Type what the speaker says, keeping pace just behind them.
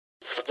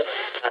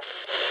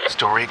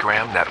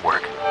Storygram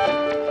Network.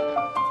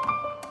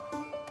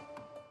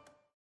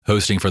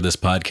 Hosting for this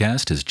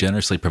podcast is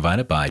generously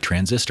provided by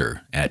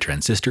Transistor at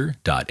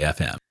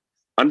transistor.fm.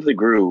 Under the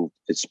Groove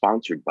is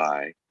sponsored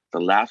by The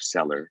Laugh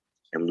Cellar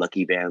and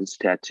Lucky Van's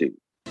Tattoo.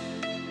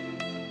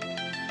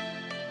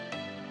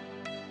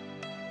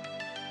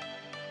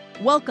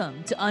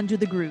 Welcome to Under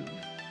the Groove.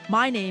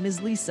 My name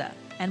is Lisa,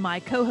 and my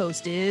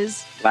co-host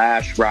is...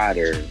 Flash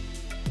Rider.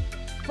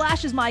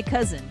 Flash is my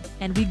cousin,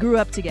 and we grew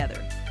up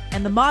together.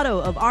 And the motto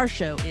of our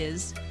show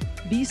is,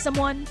 be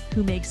someone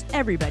who makes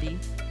everybody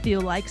feel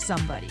like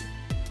somebody.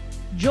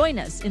 Join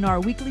us in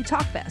our weekly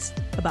talk fest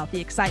about the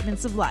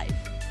excitements of life.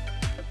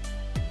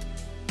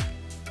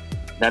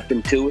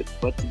 Nothing to it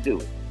but to do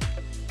it.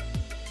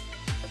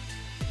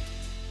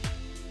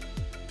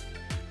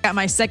 Got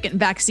my second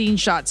vaccine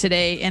shot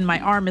today, and my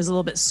arm is a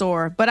little bit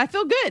sore, but I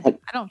feel good.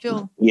 I don't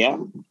feel... Yeah?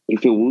 You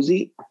feel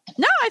woozy?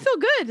 No, I feel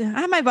good.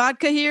 I have my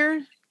vodka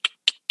here.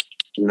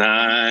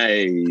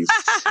 Nice.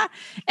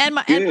 and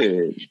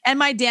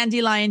my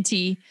dandelion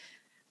tea.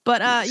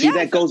 But See,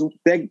 that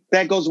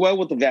goes well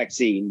with the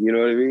vaccine. You know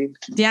what I mean?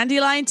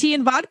 Dandelion tea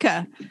and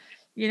vodka.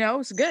 You know,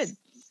 it's good.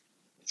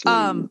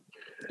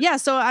 Yeah.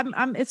 So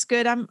I'm. It's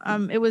good.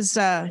 It was.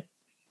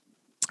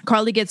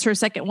 Carly gets her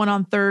second one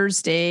on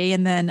Thursday,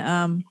 and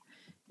then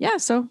yeah.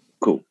 So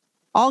cool.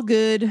 All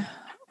good.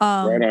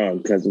 Right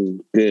on,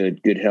 cousin.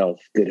 Good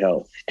health. Good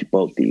health to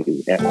both of you.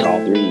 To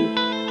all three of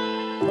you.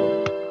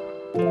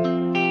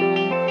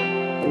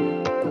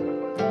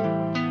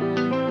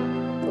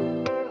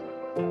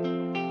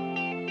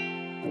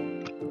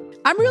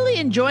 I'm really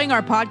enjoying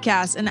our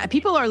podcast, and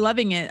people are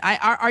loving it.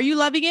 Are you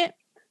loving it?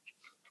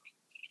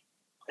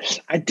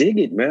 I dig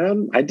it,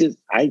 man.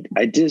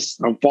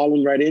 I'm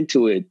falling right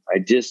into it. I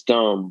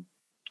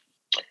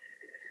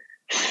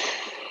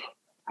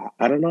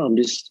don't know.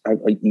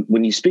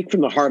 When you speak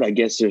from the heart, I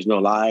guess there's no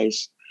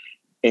lies,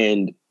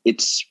 and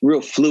it's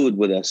real fluid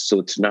with us. So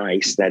it's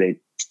nice that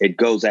it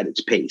goes at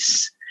its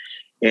pace.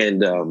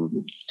 And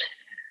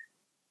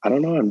I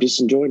don't know. I'm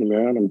just enjoying it,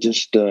 man.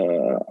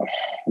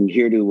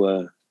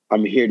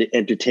 I'm here to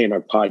entertain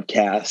our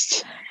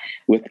podcast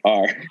with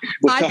our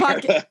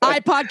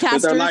iPodcasters.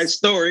 With our life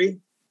story.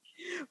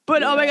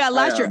 But oh my God,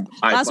 last week,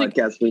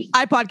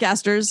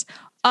 iPodcasters.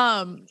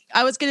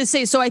 I was gonna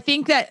say, so I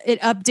think that it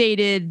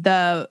updated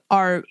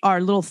our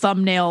little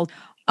thumbnail.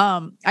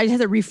 I just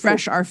had to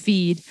refresh our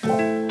feed.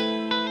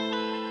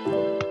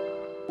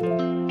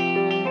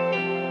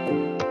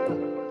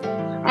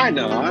 I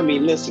know. I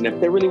mean, listen, if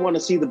they really want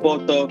to see the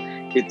Boto,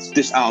 it's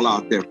just all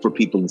out there for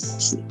people to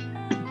see.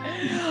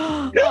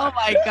 Oh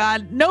my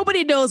God.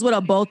 Nobody knows what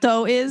a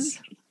Boto is.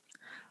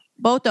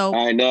 Boto.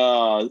 I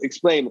know.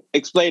 Explain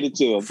it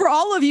to them. For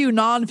all of you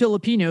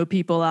non-Filipino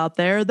people out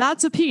there,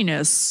 that's a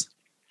penis.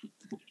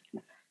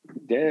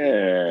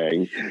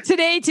 Dang.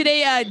 Today,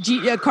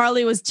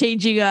 Carly was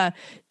changing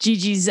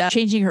Gigi's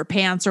changing her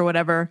pants or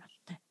whatever,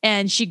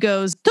 and she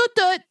goes tut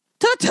tut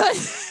tut tut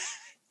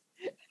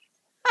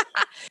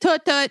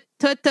tut tut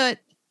tut tut.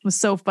 It was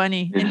so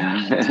funny,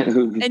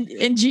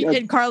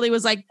 and Carly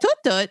was like tut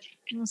tut.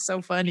 It was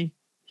so funny.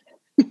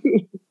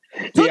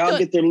 They all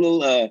get their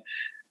little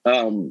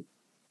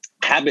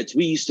habits.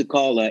 We used to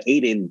call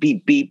Aiden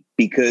beep beep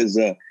because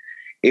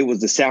it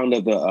was the sound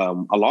of the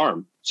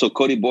alarm. So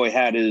Cody Boy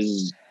had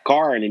his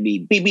car and it'd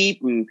be beep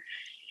beep, and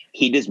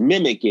he just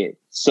mimic it.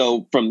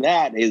 So from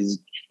that is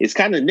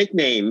kind of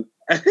nickname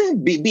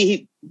beep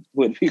beep.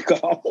 What we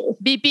call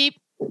beep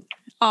beep.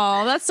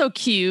 Oh, that's so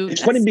cute.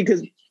 It's funny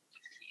because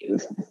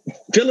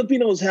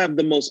Filipinos have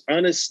the most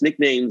honest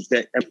nicknames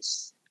that.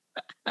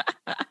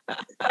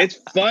 It's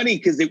funny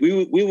because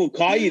we will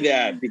call you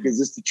that because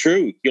it's the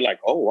truth. You're like,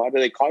 oh, why do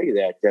they call you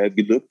that? Have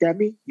you looked at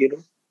me? You know?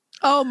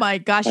 Oh my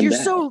gosh, you're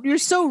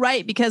so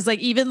right, because like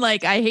even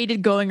like I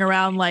hated going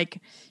around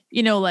like,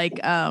 you know, like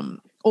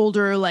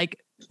older like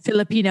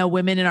Filipino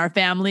women in our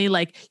family.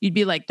 Like you'd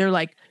be like, they're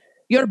like,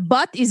 your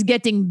butt is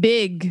getting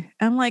big.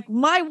 I'm like,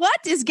 my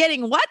what is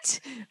getting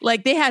what?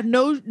 Like they had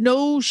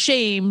no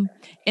shame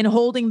in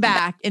holding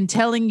back and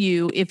telling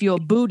you if your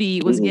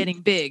booty was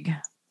getting big.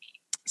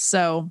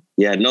 So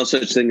yeah, no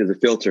such thing as a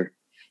filter.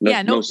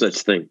 No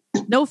such thing.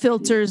 No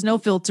filters.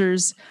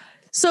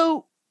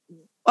 So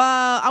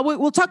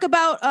we'll talk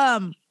about. I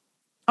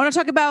want to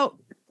talk about.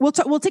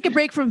 We'll take a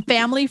break from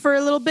family for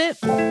a little bit.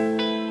 All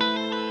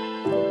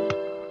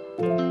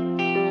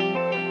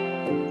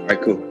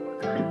right, cool.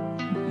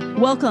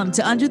 Welcome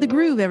to Under the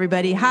Groove,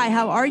 everybody. Hi,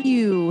 how are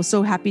you?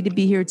 So happy to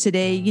be here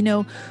today. You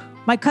know,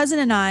 my cousin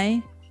and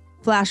I,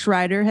 Flash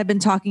Rider, have been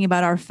talking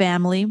about our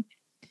family.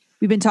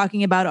 We've been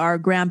talking about our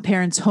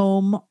grandparents'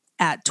 home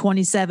at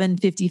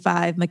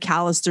 2755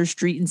 McAllister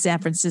Street in San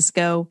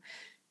Francisco.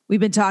 We've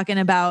been talking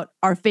about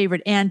our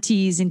favorite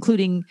aunties,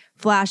 including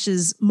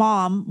Flash's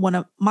mom, one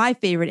of my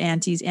favorite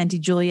aunties, Auntie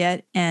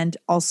Juliet, and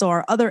also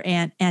our other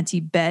aunt,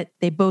 Auntie Bet.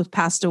 They both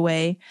passed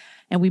away,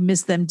 and we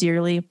miss them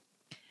dearly.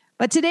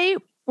 But today,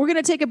 we're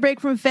going to take a break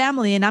from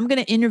family, and I'm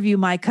going to interview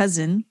my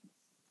cousin.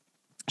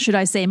 Should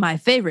I say my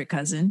favorite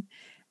cousin?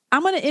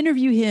 I'm going to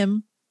interview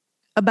him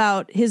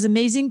about his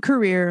amazing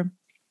career,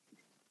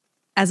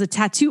 as a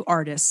tattoo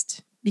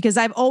artist? Because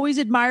I've always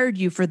admired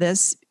you for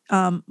this,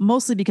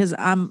 mostly because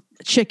I'm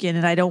chicken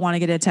and I don't want to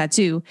get a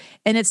tattoo.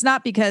 And it's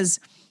not because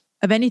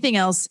of anything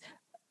else,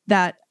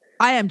 that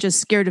I am just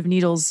scared of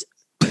needles.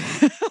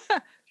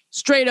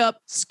 Straight up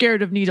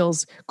scared of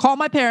needles. Call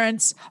my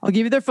parents. I'll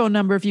give you their phone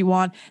number if you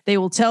want. They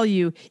will tell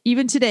you,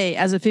 even today,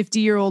 as a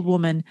 50-year-old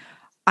woman,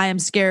 I am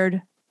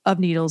scared of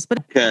needles.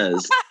 But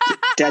because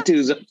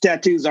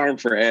tattoos aren't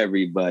for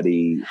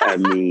everybody. I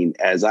mean,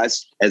 as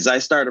I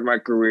started my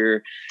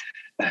career,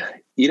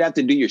 you'd have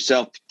to do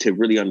yourself to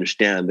really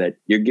understand that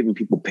you're giving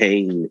people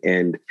pain,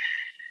 and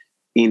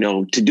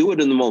to do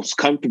it in the most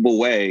comfortable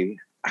way.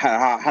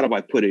 How do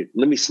I put it?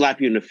 Let me slap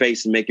you in the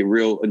face and make it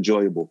real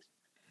enjoyable.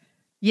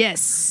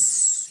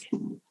 Yes.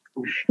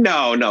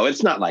 No,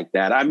 it's not like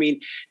that. I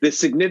mean, the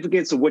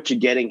significance of what you're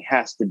getting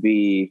has to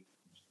be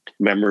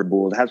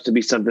memorable. It has to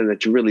be something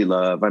that you really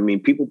love. I mean,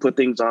 people put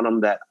things on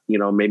them that,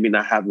 maybe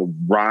not have a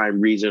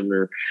rhyme, reason,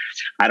 or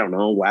I don't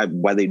know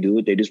why they do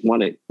it. They just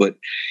want it. But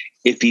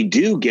if you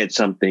do get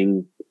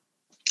something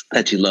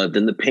that you love,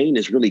 then the pain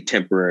is really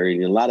temporary.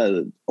 And a lot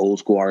of old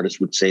school artists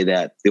would say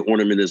that the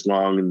ornament is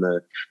long and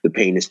the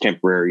pain is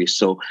temporary.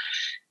 So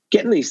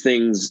getting these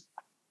things,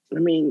 I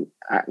mean,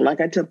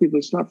 like I tell people,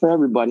 it's not for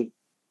everybody.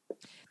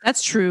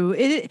 That's true.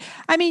 Like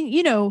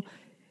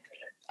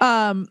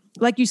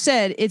you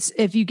said, it's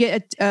if you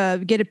get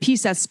a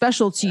piece that's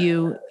special to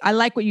you. I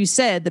like what you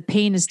said. The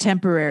pain is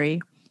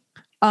temporary.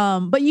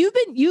 But you've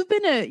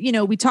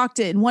been we talked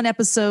in one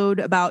episode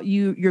about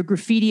your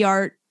graffiti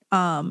art.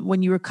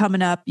 When you were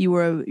coming up,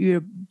 you're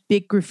a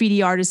big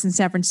graffiti artist in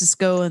San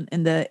Francisco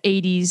in the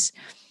 80s,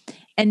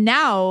 and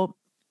now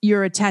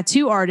you're a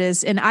tattoo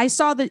artist. And I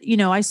saw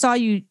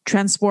you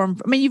transform.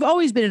 I mean, you've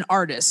always been an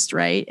artist,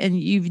 right? And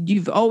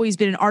you've always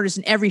been an artist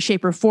in every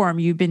shape or form.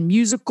 You've been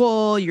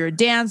musical, you're a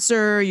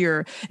dancer,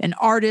 you're an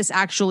artist,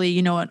 actually,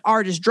 an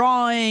artist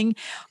drawing.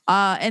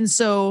 And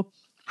so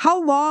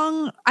how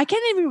long,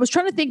 was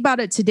trying to think about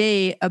it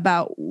today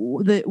about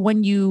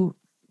when you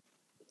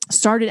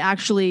started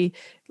actually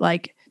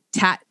like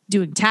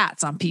doing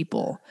tats on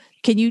people.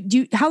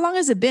 How long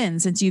has it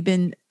been since you've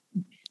been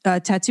a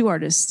tattoo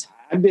artist?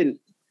 I've been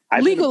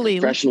a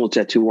professional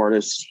tattoo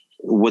artist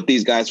with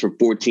these guys for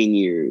 14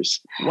 years.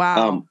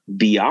 Wow.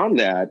 Beyond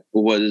that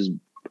was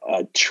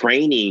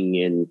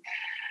training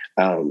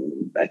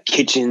and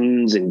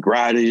kitchens and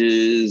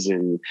garages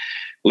and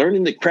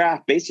learning the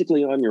craft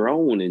basically on your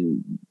own,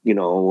 and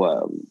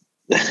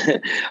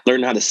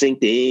learn how to sink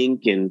the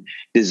ink, and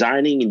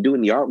designing and doing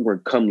the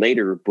artwork come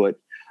later, but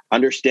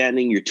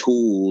understanding your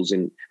tools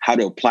and how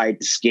to apply it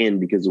to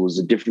skin, because it was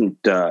a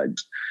different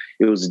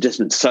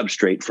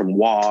substrate from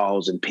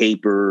walls and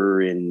paper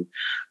and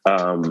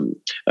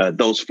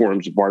those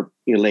forms of art.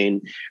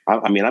 Elaine,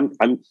 I mean,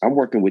 I'm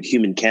working with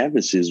human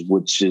canvases,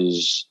 which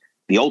is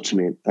the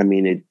ultimate. I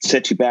mean, it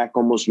sets you back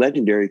almost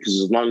legendary, because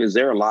as long as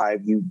they're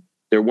alive,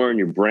 they're wearing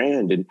your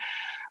brand, and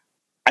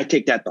I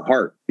take that to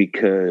heart,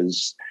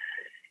 because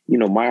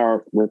my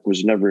artwork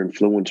was never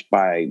influenced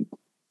by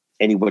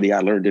anybody I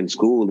learned in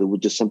school. It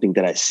was just something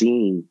that I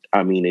seen.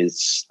 I mean,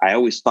 I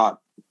always thought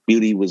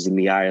beauty was in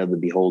the eye of the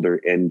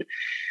beholder, and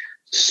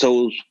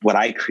so's what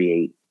I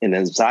create. And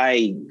as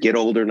I get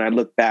older and I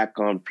look back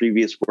on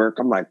previous work,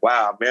 I'm like,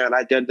 wow, man,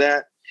 I did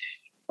that.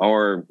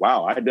 Or,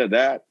 wow, I did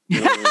that.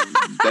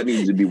 That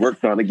needs to be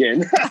worked on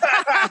again.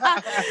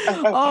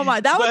 Oh my,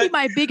 that would be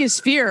my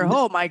biggest fear.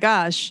 Oh my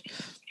gosh.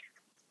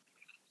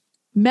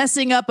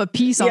 Messing up a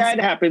piece on it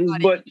happens,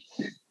 but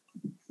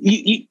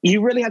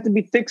you really have to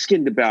be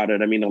thick-skinned about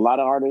it. I mean, a lot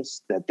of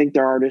artists that think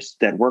they're artists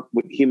that work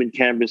with human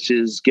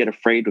canvases get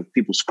afraid of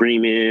people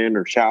screaming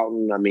or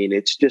shouting. I mean,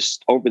 it's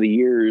just over the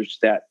years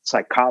that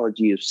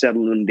psychology is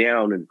settling them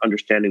down and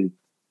understanding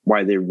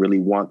why they really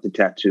want the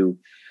tattoo.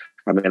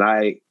 I mean,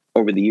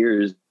 over the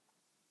years,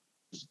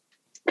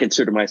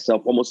 consider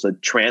myself almost a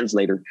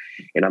translator,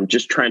 and I'm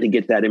just trying to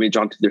get that image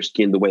onto their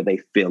skin the way they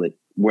feel it,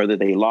 whether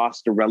they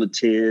lost a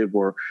relative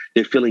or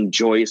they're feeling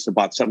joyous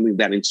about something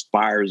that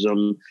inspires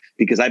them,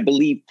 because I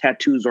believe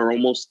tattoos are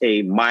almost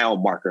a mile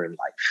marker in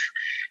life.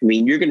 I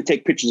mean, you're going to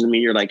take pictures of me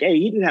and you're like, hey,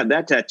 you didn't have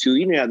that tattoo.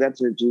 You didn't have that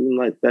tattoo.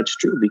 Like, that's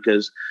true,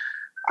 because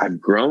I've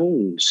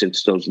grown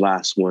since those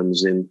last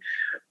ones. And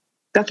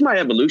that's my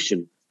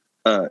evolution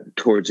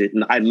towards it.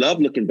 And I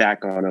love looking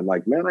back on it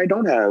like, man, I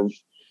don't have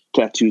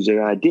tattoos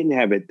there. I didn't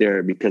have it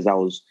there because I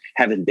was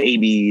having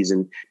babies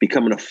and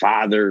becoming a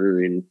father.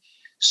 And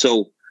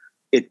so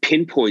it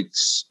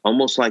pinpoints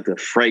almost like a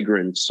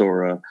fragrance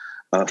or a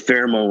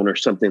pheromone or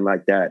something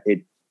like that.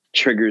 It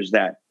triggers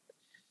that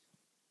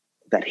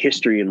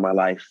history in my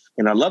life.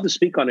 And I love to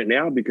speak on it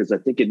now because I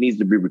think it needs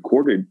to be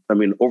recorded. I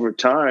mean, over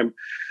time,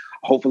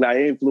 hopefully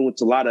I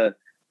influence a lot of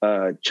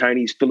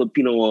Chinese,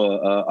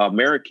 Filipino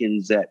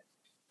Americans that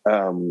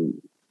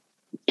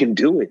can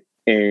do it,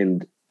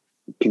 and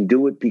can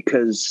do it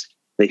because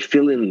they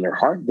feel it in their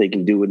heart. They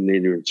can do it and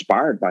they're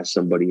inspired by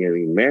somebody. I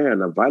mean,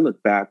 man, if I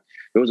look back,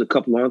 there was a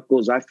couple of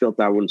uncles I felt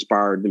that were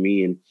inspired to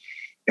me. And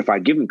if I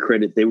give them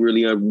credit, they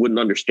really wouldn't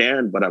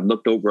understand. But I've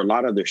looked over a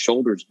lot of their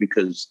shoulders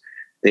because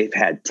they've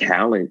had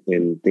talent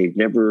and they've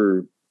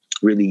never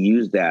really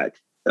used that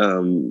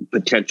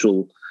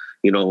potential.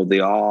 You know, they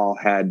all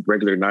had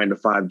regular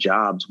 9-to-5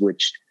 jobs,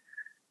 which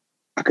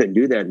I couldn't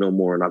do that no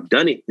more. And I've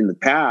done it in the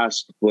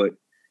past, but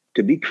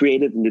to be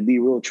creative and to be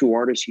a real true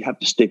artist, you have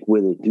to stick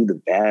with it through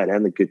the bad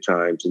and the good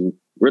times and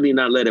really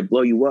not let it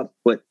blow you up,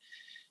 but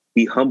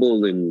be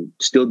humble and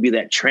still be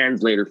that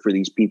translator for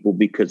these people,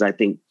 because I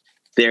think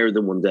they're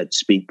the ones that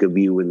speak of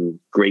you in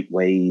great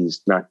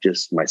ways, not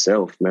just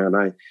myself, man.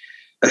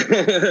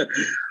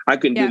 I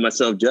couldn't do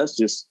myself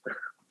justice.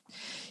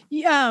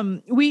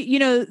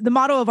 The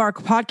motto of our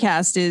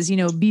podcast is,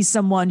 be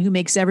someone who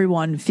makes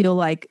everyone feel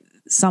like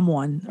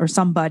someone or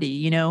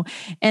somebody, and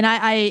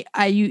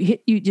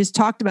you just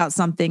talked about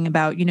something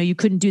about, you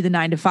couldn't do the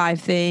 9-to-5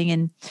 thing.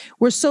 And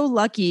we're so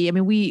lucky. I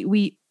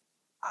mean,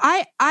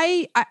 I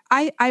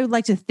would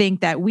like to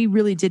think that we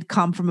really did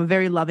come from a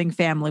very loving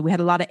family. We had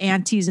a lot of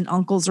aunties and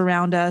uncles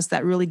around us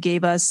that really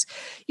gave us,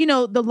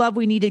 the love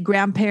we needed,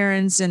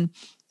 grandparents and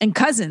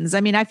cousins. I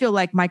mean, I feel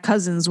like my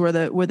cousins were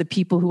the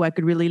people who I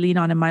could really lean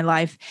on in my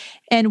life.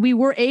 And we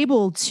were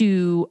able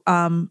to,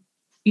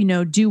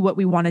 do what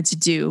we wanted to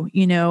do,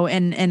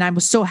 and I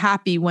was so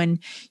happy when,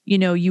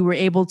 you were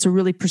able to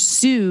really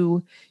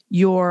pursue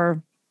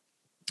your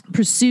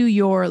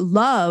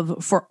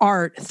love for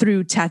art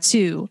through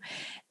tattoos.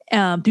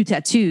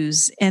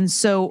 And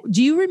so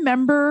do you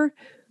remember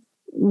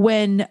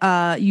when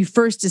you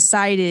first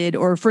decided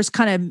or first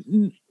kind of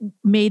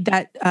made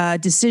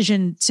that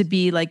decision to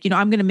be like,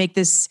 I'm going to make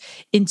this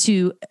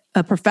into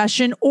a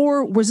profession?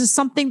 Or was this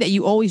something that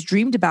you always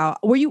dreamed about?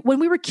 When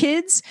we were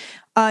kids,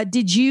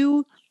 did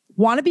you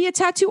want to be a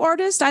tattoo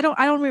artist? I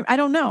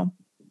don't know.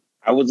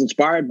 I was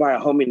inspired by a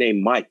homie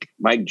named Mike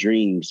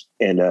Dreams,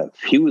 and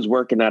he was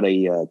working at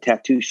a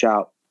tattoo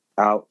shop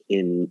out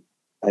in,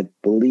 I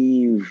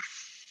believe,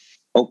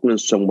 Oakland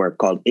somewhere,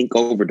 called Ink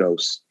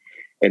Overdose.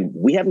 And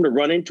we happened to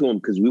run into him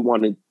because we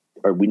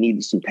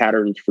needed some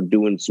patterns for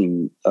doing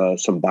some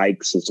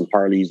bikes and some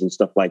Harleys and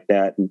stuff like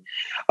that. And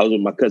I was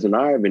with my cousin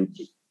Ivan.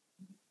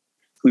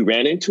 We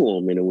ran into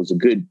him, and it was a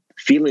good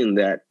feeling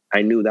that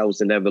I knew that was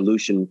an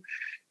evolution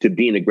to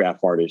being a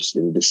graph artist,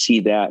 and to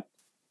see that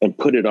and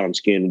put it on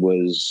skin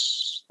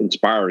was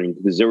inspiring,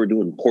 because they were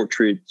doing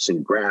portraits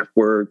and graph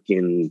work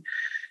and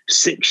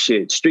sick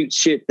shit, street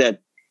shit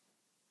that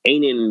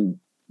ain't in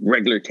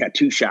regular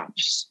tattoo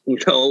shops.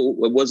 It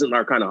wasn't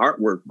our kind of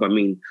artwork. I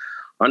mean,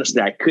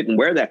 honestly, I couldn't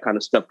wear that kind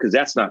of stuff because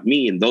that's not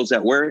me. And those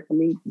that wear it, I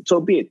mean, so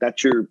be it.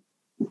 That's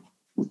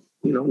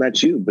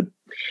that's you. But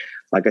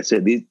like I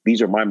said,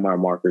 these are my mile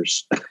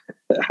markers.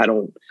 I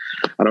don't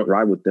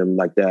ride with them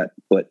like that,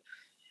 but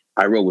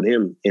I rode with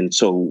him. And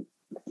so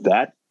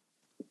that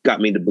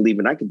got me to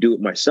believing I could do it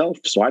myself.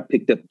 So I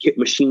picked up kit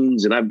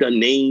machines, and I've done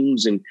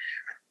names, and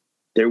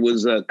there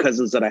was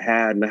cousins that I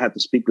had, and I had to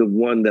speak of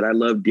one that I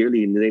love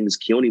dearly, and the name is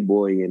Keone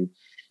Boy. And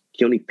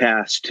Keone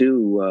passed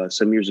too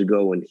some years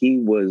ago, and he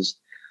was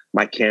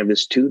my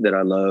canvas too that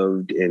I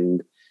loved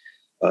and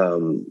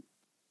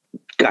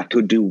got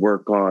to do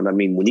work on. I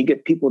mean, when you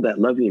get people that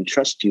love you and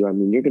trust you, I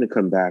mean, you're going to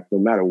come back no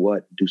matter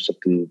what, do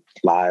something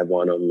live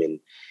on them. And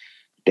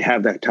to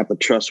have that type of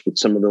trust with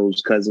some of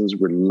those cousins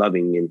were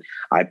loving. And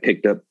I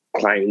picked up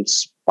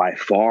clients by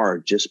far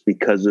just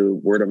because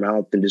of word of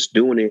mouth and just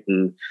doing it.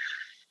 And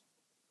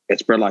it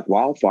spread like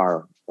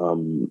wildfire.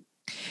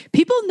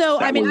 People know,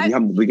 I mean,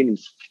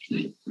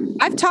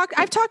 I've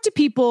talked to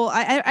people.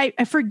 I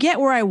forget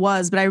where I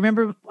was, but I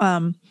remember,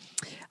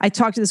 I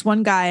talked to this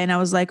one guy, and I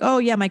was like, oh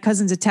yeah, my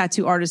cousin's a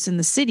tattoo artist in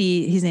the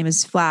city. His name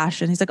is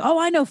Flash. And he's like, oh,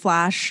 I know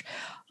Flash.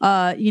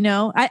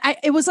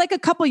 It was like a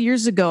couple of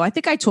years ago. I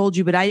think I told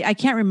you, but I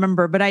can't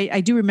remember, but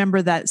I do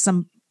remember that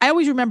I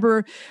always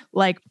remember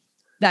like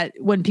that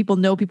when people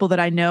know people that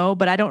I know,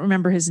 but I don't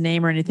remember his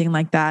name or anything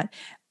like that.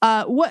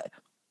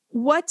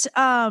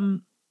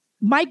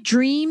 Mike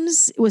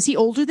Dreams, was he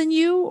older than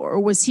you, or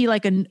was he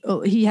like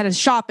he had a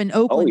shop in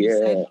Oakland?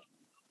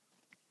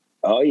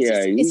 Oh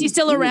yeah. Is he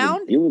still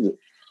around?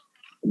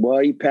 Well,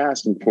 he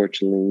passed,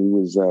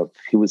 unfortunately.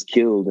 He was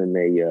killed in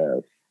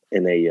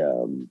a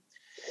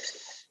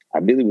I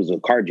believe it was a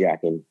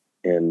carjacking,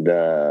 and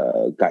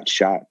got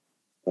shot.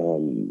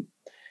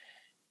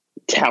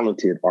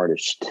 Talented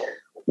artist.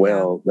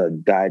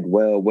 Died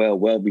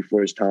well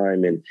before his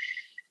time. And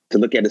to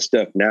look at his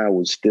stuff now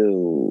was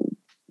still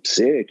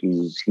sick.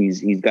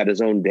 He's got his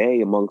own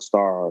day amongst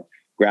our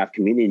graph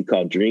community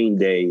called Dream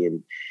Day.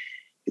 And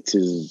it's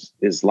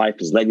his life,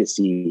 his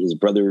legacy, his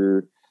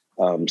brother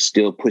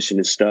still pushing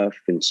his stuff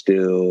and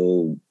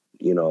still,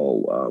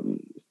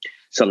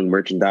 selling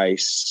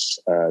merchandise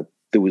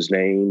through his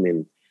name,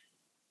 and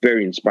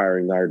very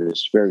inspiring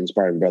artist, very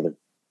inspiring brother.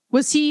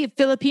 Was he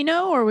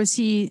Filipino or was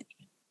he?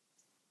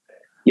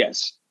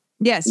 Yes.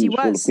 Yes, he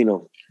was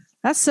Filipino.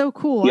 That's so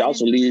cool. He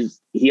also leaves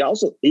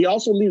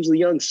a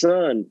young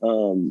son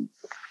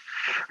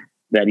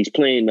that he's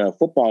playing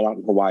football out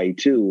in Hawaii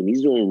too, and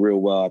he's doing real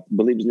well. I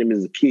believe his name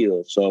is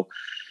Akil. So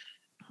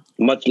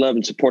much love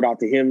and support out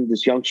to him.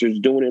 This youngster's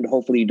doing it.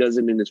 Hopefully he does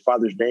it in his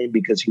father's name,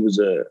 because he was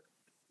a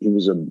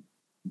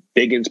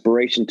big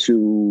inspiration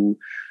to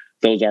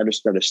those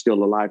artists that are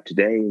still alive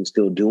today and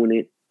still doing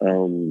it.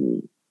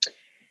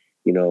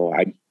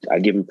 I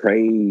give them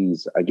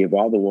praise. I give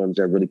all the ones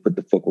that really put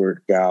the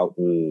footwork out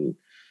and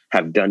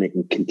have done it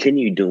and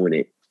continue doing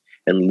it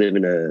and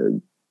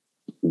living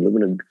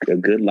a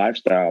good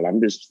lifestyle.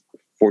 I'm just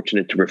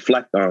fortunate to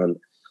reflect on,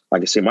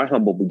 like I say, my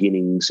humble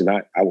beginnings, and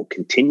I will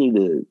continue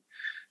to,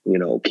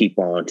 keep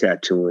on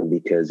tattooing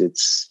because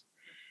it's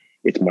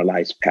my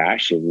life's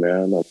passion,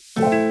 man.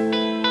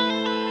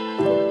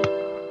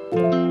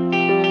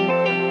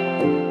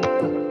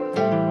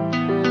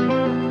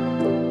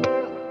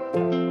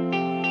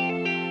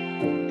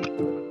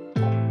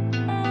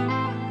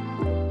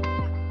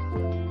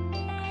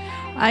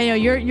 I know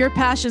your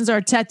passions are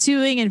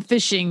tattooing and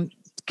fishing.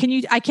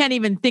 I can't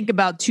even think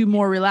about two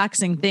more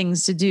relaxing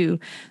things to do.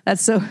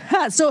 That's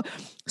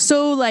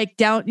so like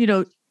down,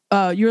 you're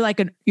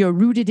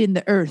rooted in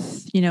the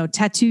earth,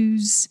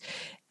 tattoos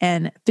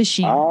and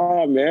fishing.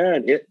 Oh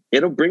man,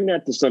 it'll bring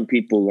that to some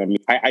people. I mean,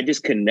 I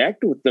just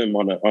connect with them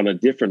on a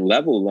different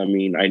level. I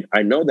mean,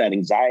 I know that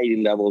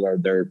anxiety level or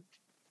their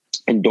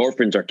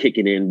endorphins are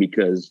kicking in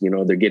because,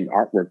 they're getting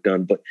artwork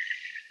done, but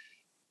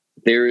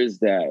there is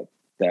that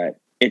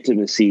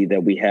intimacy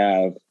that we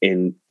have,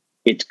 and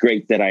it's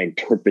great that I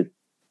interpret,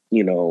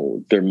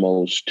 their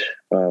most,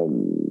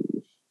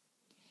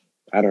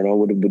 I don't know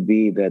what it would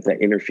be, that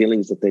inner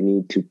feelings that they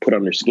need to put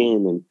on their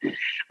skin. And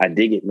I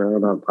dig it,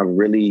 man.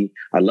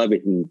 I love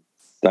it. And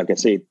like I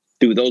say,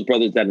 through those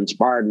brothers that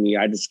inspired me,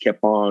 I just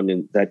kept on,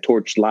 and that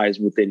torch lies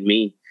within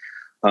me.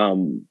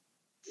 From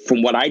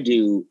what I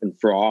do, and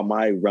for all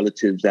my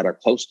relatives that are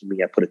close to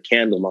me, I put a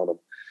candle on them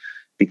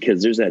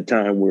because there's that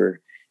time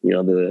where,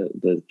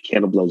 the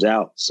candle blows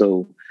out.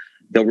 So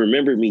they'll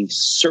remember me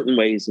certain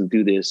ways and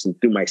do this and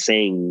through my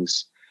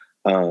sayings.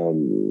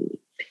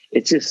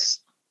 It's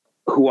just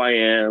who I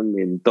am,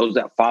 and those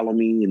that follow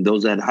me and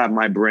those that have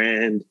my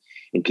brand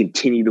and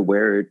continue to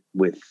wear it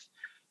with,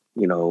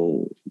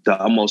 the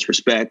utmost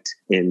respect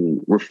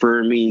and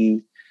refer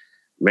me.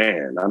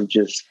 Man, I'm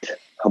just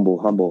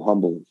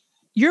humble.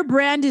 Your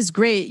brand is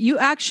great. You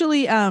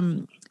actually,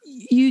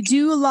 you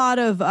do a lot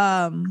of,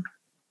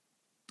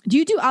 do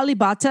you do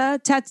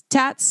Alibata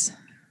tats?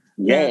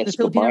 Yes,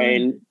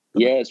 Brian.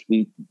 Yes,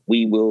 we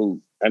will.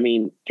 I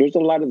mean, there's a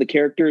lot of the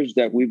characters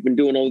that we've been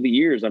doing over the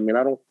years. I mean,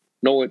 I don't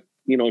know it,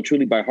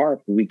 truly by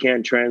heart, but we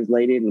can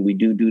translate it, and we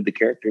do the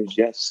characters.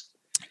 Yes.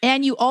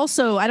 And you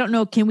also, I don't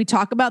know, can we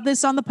talk about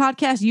this on the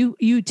podcast?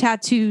 You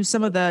tattoo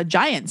some of the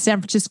Giants, San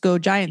Francisco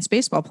Giants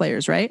baseball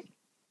players, right?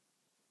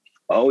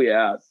 Oh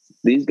yeah,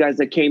 these guys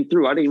that came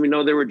through, I didn't even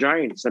know they were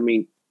Giants. I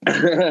mean,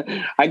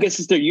 I guess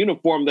it's their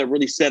uniform that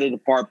really set it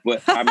apart.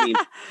 But I mean,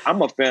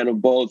 I'm a fan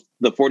of both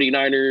the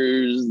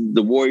 49ers,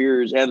 the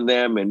Warriors, and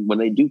them. And when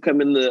they do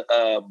come in the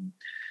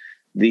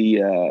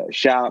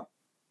shop,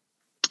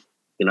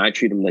 I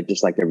treat them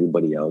just like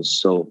everybody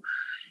else. So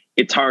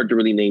it's hard to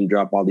really name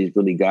drop all these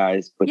really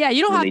guys. But yeah,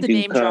 you don't have to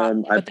name drop,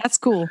 but that's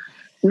cool.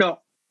 No,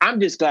 I'm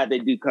just glad they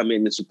do come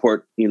in to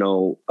support,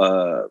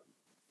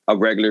 a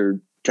regular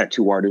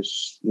tattoo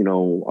artist.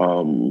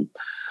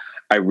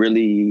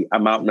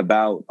 I'm out and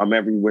about. I'm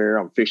everywhere.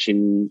 I'm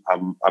fishing.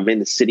 I'm in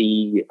the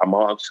city. I'm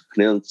on the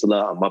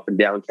peninsula. I'm up and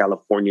down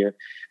California,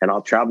 and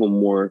I'll travel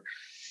more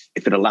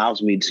if it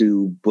allows me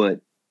to.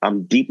 But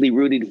I'm deeply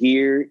rooted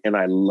here, and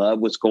I love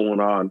what's going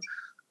on.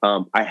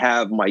 I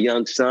have my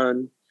young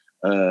son,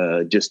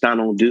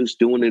 Justano Deuce,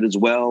 doing it as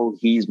well.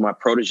 He's my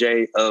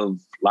protege of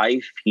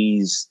life.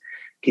 He's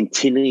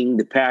continuing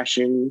the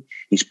passion.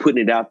 He's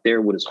putting it out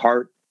there with his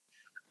heart.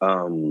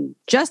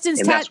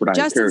 Justin's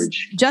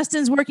encourage.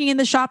 Justin's working in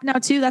the shop now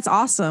too. That's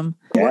awesome.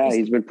 Yeah,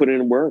 he's been putting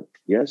in work.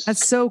 Yes.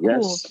 That's so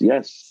cool.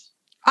 Yes.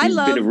 He's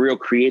been a real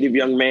creative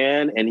young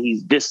man, and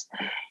he's just,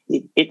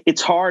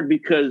 it's hard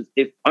because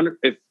if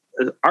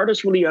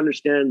artists really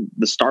understand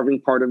the starving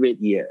part of it,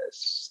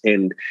 yes.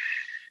 And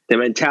the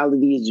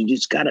mentality is you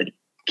just got to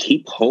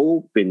keep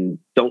hope and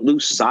don't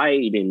lose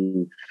sight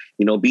and,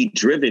 be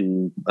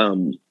driven. A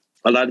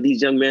lot of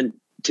these young men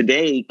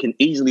today can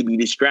easily be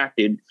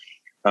distracted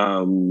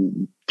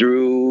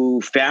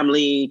through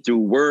family, through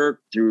work,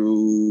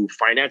 through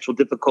financial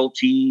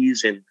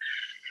difficulties. And,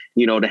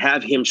 to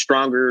have him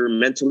stronger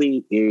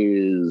mentally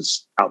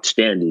is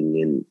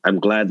outstanding. And I'm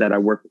glad that I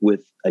work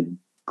with a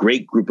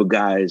great group of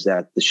guys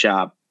at the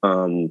shop.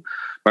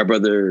 My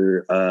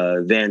brother,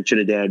 Van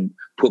Trinidad,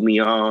 put me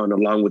on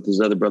along with his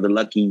other brother,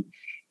 Lucky.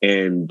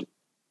 And,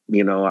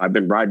 I've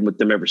been riding with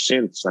them ever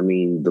since. I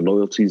mean, the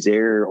loyalty's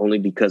there only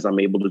because I'm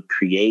able to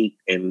create,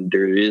 and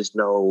there is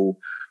no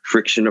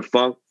friction or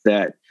funk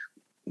that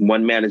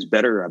one man is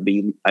better.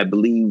 I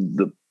believe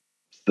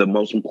the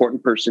most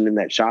important person in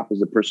that shop is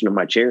the person in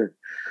my chair.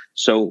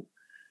 So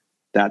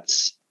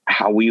that's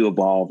how we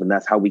evolve, and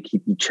that's how we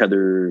keep each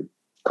other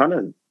kind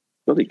of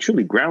really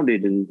truly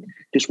grounded and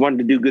just wanting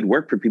to do good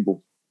work for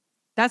people.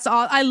 That's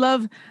all. I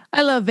love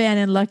Van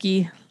and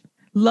Lucky.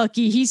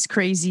 Lucky, he's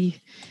crazy.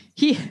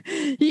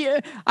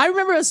 I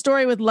remember a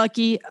story with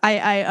Lucky.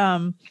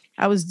 I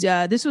was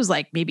this was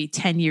like maybe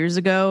 10 years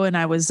ago, and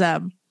I was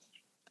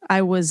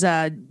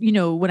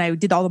when I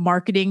did all the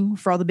marketing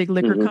for all the big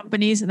liquor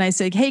companies, and I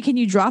said, "Hey, can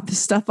you drop this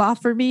stuff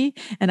off for me?"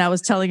 And I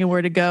was telling him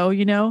where to go.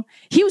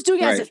 He was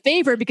doing it as a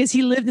favor because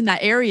he lived in that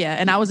area,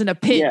 and I was in a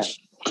pinch.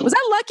 Yeah. Was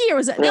that lucky, or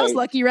was that was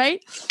lucky,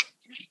 right?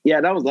 Yeah,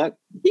 that was luck.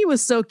 He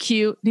was so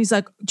cute. And he's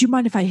like, "Do you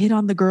mind if I hit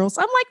on the girls?"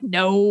 I'm like,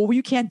 "No,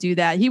 you can't do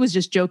that." He was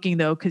just joking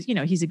though, because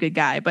he's a good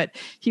guy. But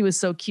he was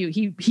so cute.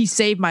 He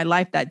saved my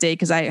life that day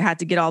because I had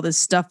to get all this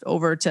stuff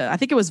over to, I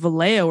think it was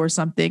Vallejo or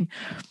something.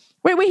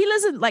 Wait, he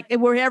lives in like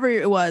wherever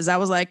it was. I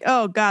was like,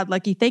 "Oh God,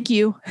 Lucky, thank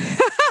you."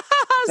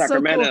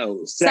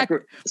 Sacramento, so cool.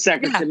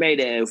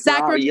 Sacramento,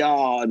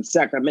 y'all in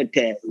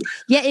Sacramento.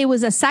 Yeah, it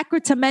was a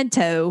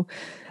Sacramento.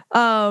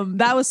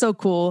 That was so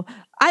cool.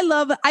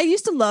 I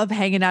used to love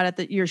hanging out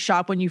at your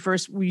shop when you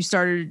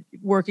started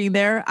working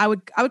there. I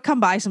would come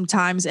by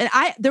sometimes, and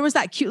there was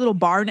that cute little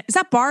bar. Is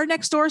that bar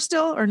next door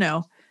still or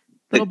no?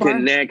 The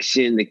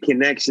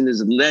connection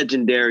is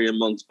legendary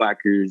amongst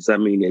bikers. I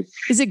mean,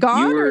 is it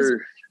gone?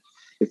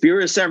 If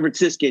you're a San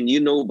Franciscan, you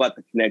know about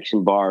the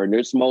Connection Bar, and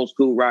there's some old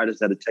school riders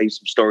that'll tell you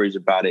some stories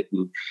about it.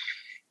 And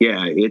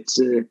yeah,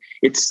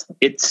 it's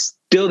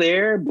still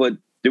there, but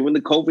during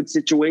the COVID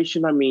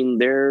situation, I mean,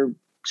 they're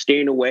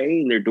staying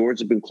away and their doors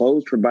have been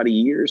closed for about a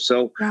year.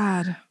 So,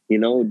 God,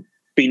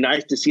 be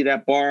nice to see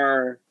that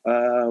bar,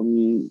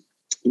 maybe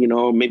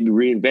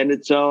reinvent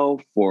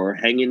itself or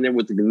hang in there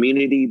with the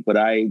community. But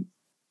I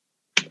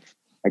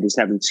just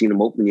haven't seen them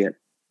open yet.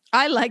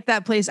 I like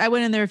that place. I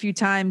went in there a few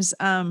times.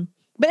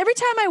 But every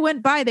time I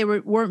went by, they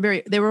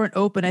weren't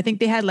open. I think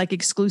they had like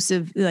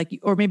exclusive,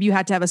 or maybe you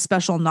had to have a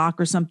special knock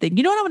or something.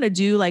 You know what I'm going to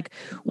do? Like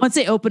once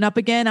they open up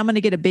again, I'm going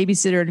to get a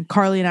babysitter, and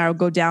Carly and I will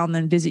go down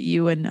and visit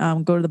you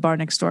and go to the bar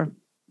next door.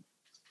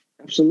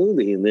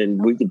 Absolutely. And then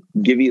we could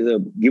give you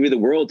the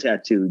world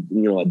tattoo,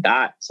 a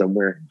dot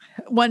somewhere.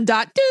 One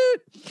dot,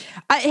 dude.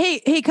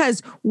 Hey,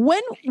 cuz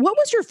what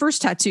was your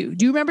first tattoo?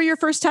 Do you remember your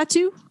first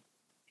tattoo?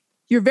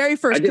 Your very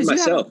first? I did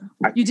myself.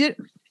 You did?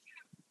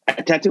 I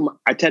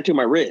tattoo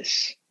my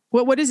wrist.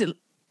 What is it?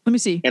 Let me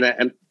see.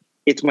 And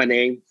it's my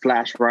name,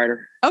 Flash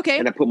Rider. Okay.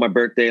 And I put my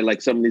birthday,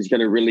 like somebody's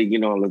gonna really,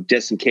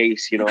 just in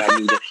case, I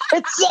need it.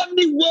 It's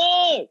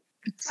 71.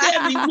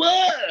 71.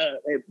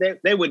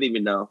 They wouldn't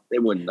even know. They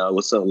wouldn't know. It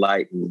was so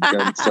light and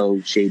done so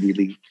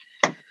shadily.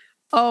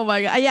 Oh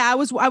my God. Yeah, I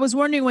was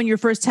wondering when your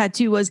first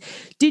tattoo was.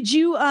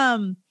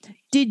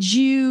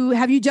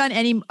 Have you done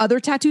any other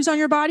tattoos on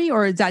your body,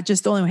 or is that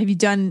just the only one? Have you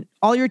done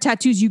all your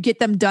tattoos? You get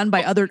them done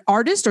by other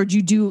artists, or do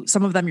you do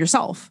some of them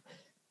yourself?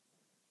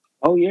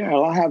 Oh yeah,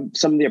 I'll have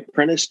some of the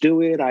apprentice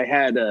do it. I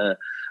had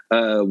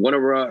one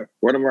of our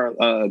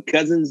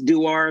cousins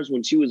do ours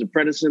when she was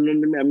apprenticing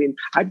under me. I mean,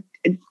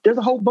 there's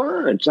a whole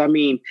bunch. I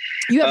mean,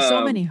 you have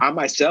so many. I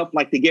myself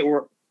like to get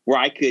where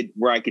I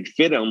could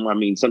fit them. I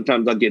mean,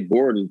 sometimes I'll get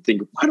bored and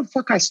think, why the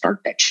fuck I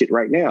start that shit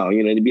right now?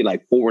 It'd be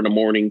like 4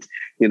 a.m.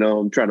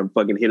 I'm trying to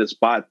fucking hit a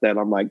spot that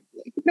I'm like,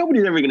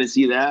 nobody's ever going to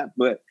see that.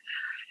 But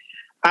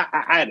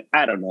I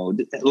don't know.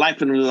 Life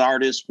as an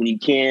artist, when you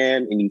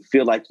can and you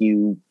feel like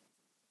you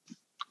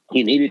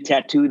need a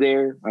tattoo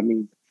there. I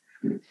mean,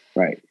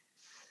 right.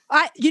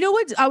 You know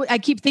what? I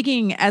keep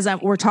thinking as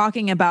we're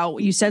talking about,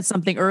 you said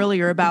something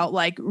earlier about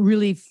like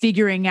really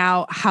figuring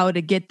out how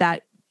to get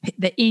the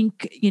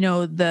ink,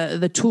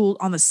 the tool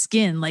on the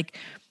skin. Like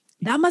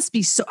that must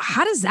be so,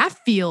 how does that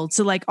feel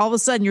to like, all of a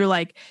sudden you're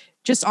like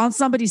just on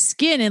somebody's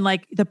skin and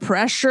like the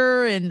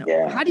pressure and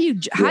how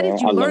did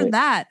you learn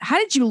that? How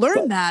did you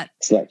learn that?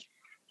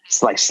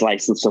 It's like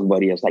slicing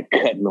somebody else, like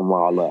cutting them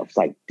all up. It's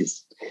like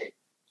just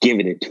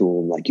giving it to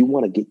them. Like, you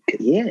want to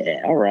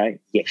get, all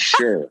right. Yeah,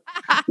 sure.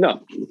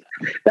 No,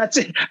 that's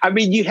it. I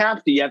mean, you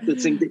have to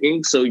sink the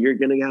ink. So you're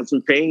going to have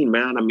some pain,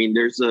 man. I mean,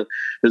 there's a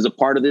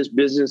part of this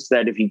business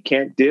that if you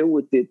can't deal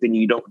with it, then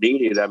you don't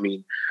need it. I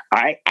mean,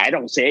 I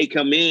don't say, hey,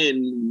 come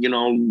in,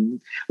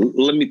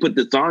 let me put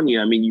this on you.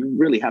 I mean, you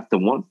really have to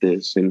want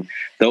this. And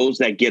those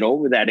that get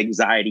over that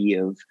anxiety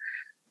of,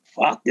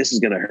 fuck, this is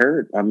going to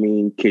hurt. I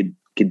mean, could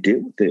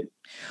deal with it.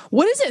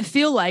 What does it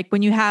feel like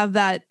when you have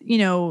that,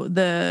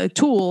 the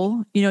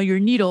tool, your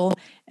needle,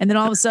 and then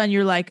all of a sudden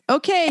you're like,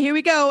 okay, here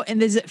we go. And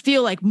does it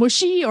feel like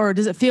mushy, or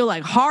does it feel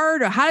like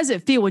hard, or how does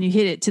it feel when you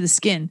hit it to the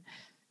skin?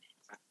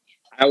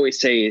 I always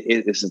say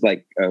this is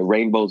like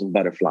rainbows and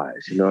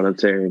butterflies. You know what I'm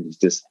saying? It's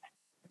just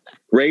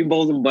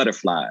rainbows and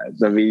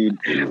butterflies. I mean,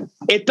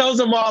 it throws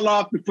them all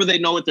off before they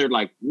know it. They're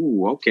like,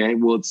 ooh, okay,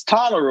 well, it's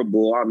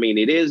tolerable. I mean,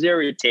 it is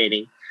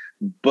irritating.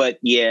 But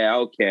yeah,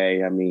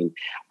 okay. I mean,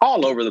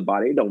 all over the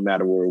body. It don't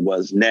matter where it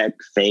was. Neck,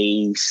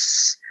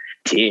 face,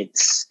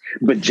 tits,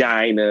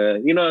 vagina.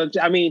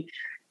 I mean,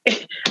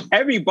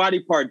 every body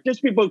part.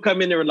 Just people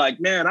come in there and like,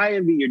 man, I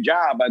envy your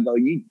job. I go,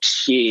 you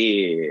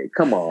shit.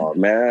 Come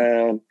on,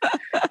 man.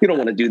 You don't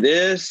want to do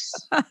this.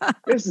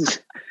 This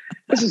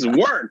is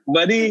work,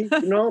 buddy.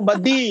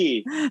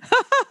 Buddy.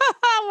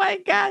 Oh my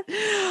God.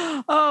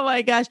 Oh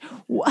my gosh.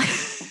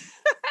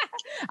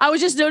 I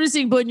was just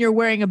noticing when you're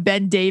wearing a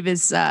Ben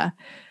Davis. I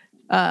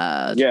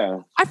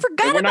I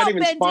forgot And we're about not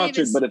even Ben sponsored,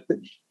 Davis. but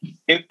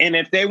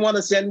if they want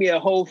to send me a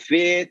whole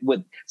fit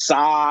with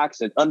socks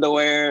and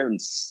underwear and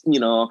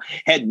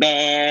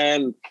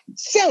headband,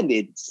 send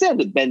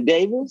it, Ben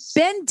Davis.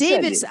 Ben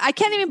Davis, I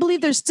can't even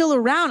believe they're still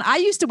around. I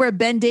used to wear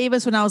Ben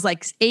Davis when I was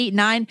like 8,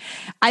 9.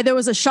 There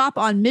was a shop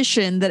on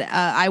Mission that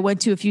I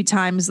went to a few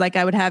times. Like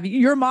I would have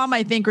your mom,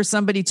 I think, or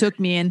somebody took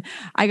me, and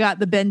I got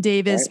the Ben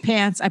Davis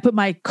pants. I put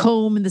my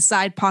comb in the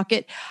side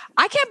pocket.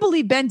 I can't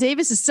believe Ben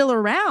Davis is still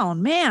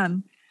around,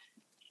 man.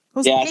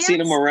 I've seen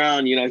him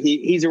around.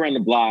 He's around the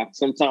block.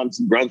 Sometimes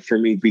he runs for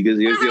me because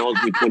he owes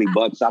me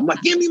 $20. I'm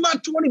like, give me my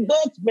 $20,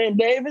 Ben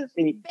Davis.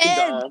 And he's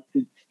gone.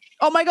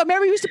 Oh my God!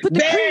 Remember, he used to put the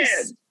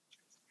crease.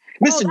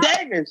 Mr.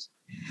 Davis.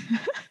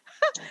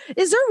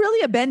 Is there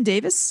really a Ben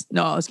Davis?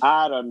 No,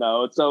 I don't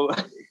know. So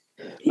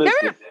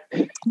remember,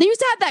 they used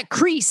to have that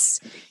crease.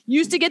 You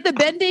used to get the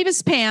Ben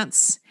Davis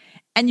pants,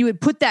 and you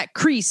would put that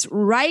crease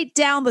right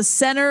down the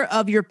center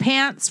of your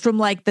pants from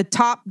like the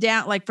top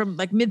down, like from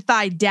like mid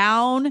thigh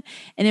down,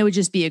 and it would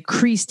just be a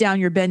crease down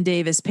your Ben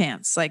Davis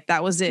pants. Like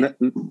that was it.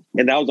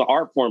 And that was an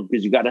art form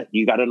because you gotta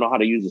know how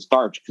to use the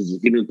starch, because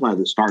if you didn't apply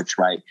the starch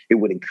right, it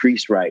wouldn't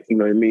crease right. You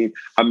know what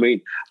I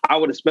mean? I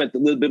would have spent a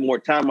little bit more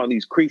time on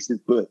these creases,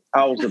 but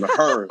I was in a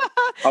hurry.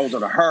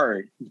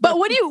 But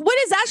what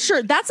is that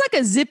shirt? That's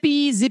like a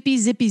zippy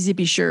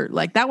shirt.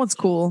 Like that one's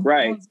cool.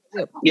 Right.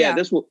 Yeah.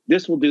 This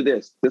will do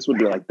this. This will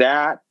do like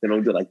that. Then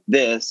it'll do like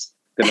this.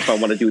 Then if I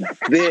want to do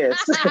this,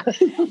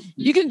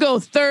 you can go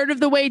third of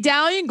the way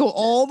down. You can go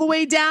all the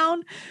way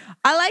down.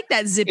 I like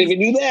that zippy. You can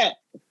do that.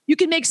 You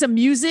can make some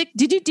music.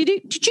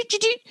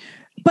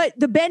 But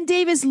the Ben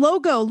Davis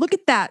logo, look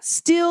at that.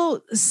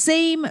 Still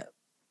same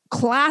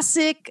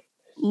classic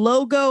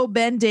logo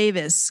Ben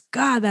Davis.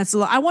 God, that's a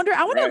lot. I want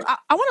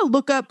to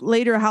look up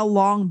later how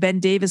long Ben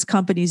Davis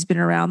Company's been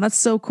around. That's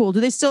so cool. Do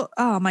they still?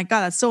 Oh my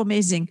God, that's so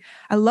amazing.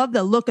 I love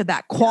the look of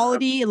that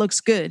quality. Yeah. It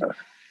looks good.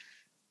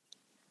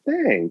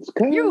 Thanks.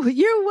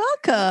 You're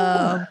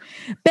welcome.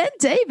 Ben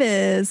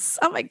Davis.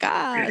 Oh my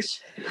gosh.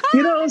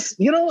 You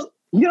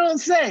don't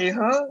say,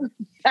 huh?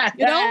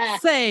 You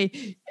don't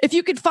say. If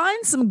you could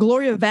find some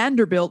Gloria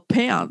Vanderbilt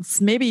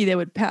pants, maybe they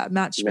would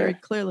match very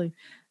clearly.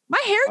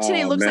 My hair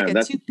today looks like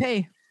a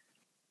toupee.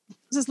 I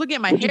was just looking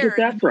at my hair. Where'd you get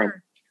that from?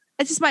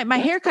 It's just my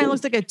hair kind of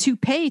looks like a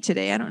toupee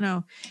today. I don't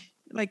know.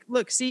 Like,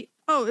 look, see?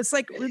 Oh, it's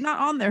like we're not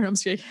on there. I'm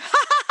just kidding.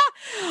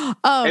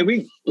 Hey,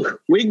 we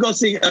can go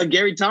see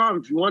Gary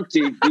Tom if you want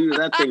to do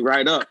that thing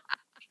right up.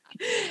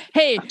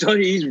 Hey, I told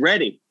you he's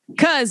ready.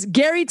 Because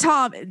Gary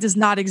Tom does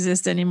not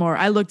exist anymore.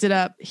 I looked it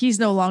up. He's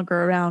no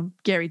longer around.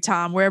 Gary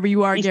Tom, wherever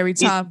you are, Gary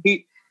Tom.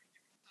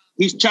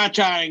 He's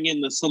cha-chaing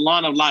in the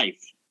salon of life.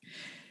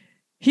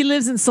 He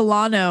lives in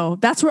Solano.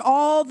 That's where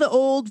all the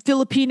old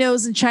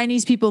Filipinos and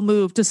Chinese people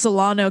move, to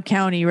Solano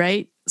County,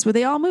 right? That's where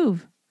they all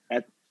move.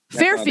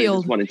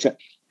 Fairfield.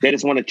 They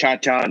just want to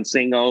cha-cha and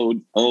sing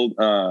old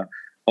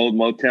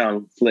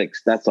Motown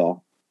flicks. That's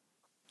all.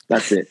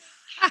 That's it.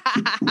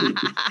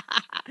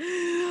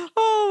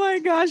 Oh my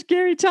gosh,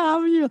 Gary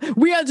Tom.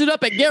 We ended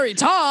up at Gary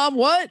Tom.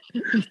 What?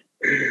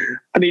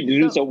 I need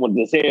to do something with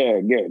this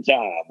hair. Gary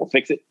Tom will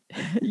fix it.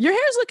 Your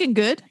hair's looking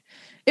good.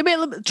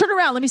 Turn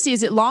around. Let me see.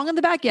 Is it long in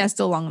the back? Yeah,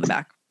 still long in the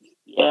back.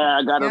 Yeah,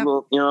 I got a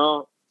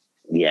little,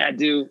 yeah, I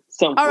do.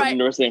 Something for the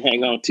nurse to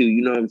hang on to.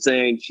 You know what I'm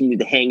saying? She need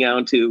to hang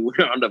on to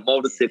on the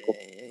motorcycle.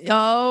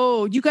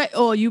 Oh,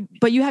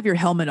 but you have your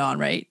helmet on,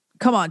 right?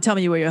 Come on, tell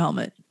me you wear your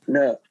helmet.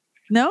 No?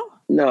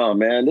 No,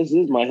 man. This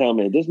is my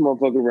helmet. This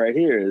motherfucker right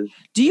here is.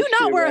 Do you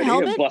not wear a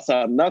helmet? Bust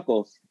out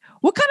knuckles.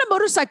 What kind of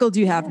motorcycle do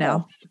you have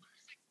now?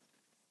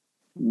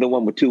 The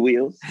one with 2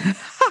 wheels.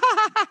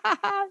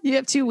 You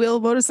have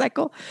 2-wheel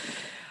motorcycle?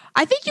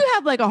 I think you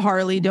have like a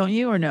Harley, don't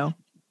you, or no?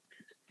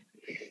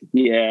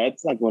 Yeah,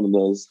 it's like one of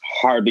those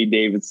Harley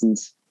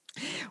Davidsons.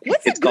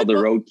 It's called the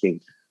Road King.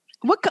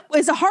 What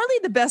is a Harley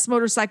the best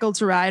motorcycle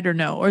to ride, or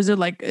no? Or is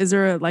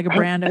there a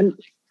brand?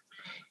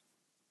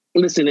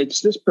 Listen,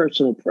 it's just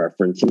personal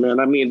preference, man.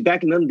 I mean,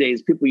 back in them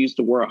days, people used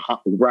to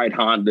ride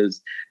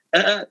Hondas.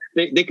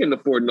 They couldn't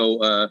afford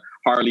no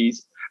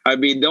Harleys. I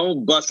mean,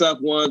 don't bust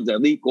up ones that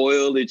leak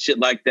oil and shit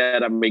like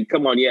that. I mean,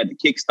 come on, you had to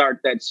kickstart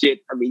that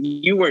shit. I mean,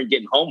 you weren't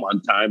getting home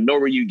on time, nor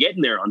were you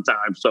getting there on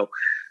time. So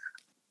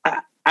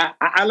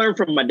I learned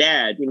from my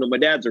dad. You know, my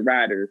dad's a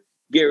rider.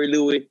 Gary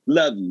Louis,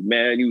 love you,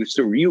 man. You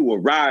a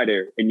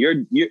rider, and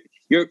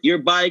your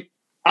bike,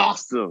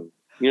 awesome.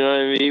 You know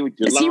what I mean? With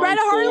your Does he ride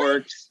a Harley?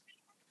 Forks.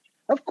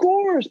 Of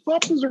course,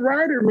 Papa's a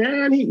rider,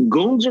 man.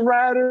 Goon's a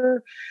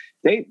rider.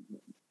 They've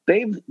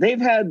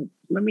had.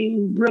 I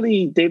mean,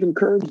 really, they've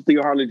encouraged the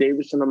Harley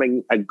Davidson. I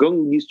mean, a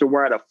Goon used to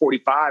ride a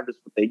 45, is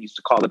what they used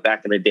to call it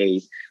back in the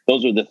days.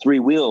 Those are the 3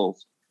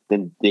 wheels.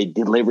 Then they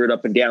delivered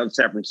up and down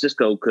San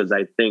Francisco because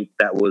I think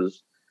that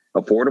was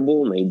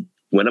affordable, and they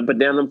went up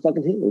and down them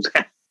fucking hills.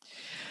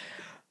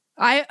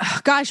 I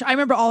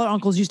remember all our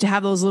uncles used to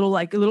have those little,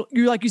 like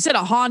you said,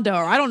 a Honda,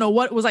 or I don't know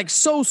what, was like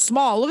so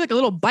small, it looked like a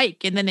little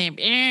bike, and then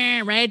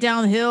they right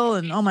down the hill,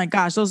 and oh my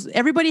gosh,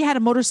 everybody had a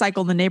motorcycle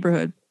in the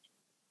neighborhood.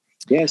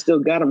 Yeah, I still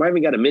got them. I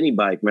even got a mini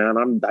bike, man.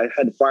 I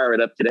had to fire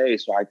it up today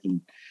so I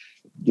can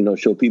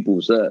show people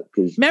what's up.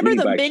 Remember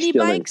the mini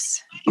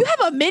bikes? You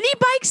have a mini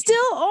bike still?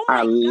 Oh my God.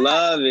 I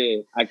love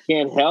it. I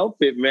can't help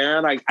it,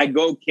 man. I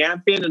go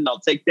camping and I'll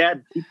take that.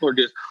 And people are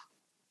just,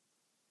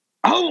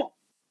 oh,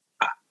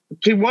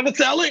 do you want to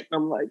sell it?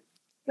 I'm like,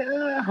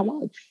 how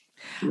much?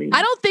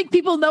 I don't think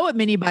people know what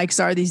mini bikes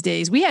are these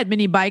days. We had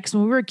mini bikes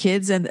when we were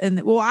kids, and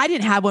I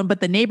didn't have one,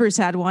 but the neighbors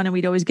had one, and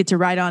we'd always get to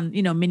ride on,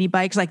 mini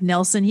bikes. Like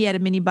Nelson, he had a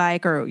mini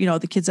bike, or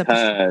the kids up.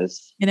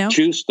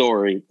 True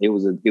story. It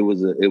was a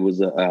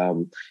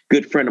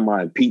good friend of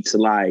mine, Pete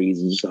Salai.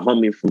 He's just a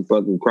homie from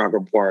fucking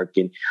Crocker Park,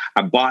 and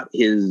I bought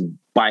his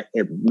bike,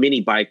 a mini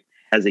bike,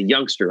 as a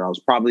youngster. I was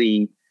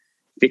probably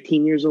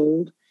 15 years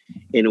old,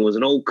 and it was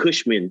an old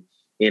Cushman,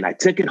 and I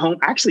took it home.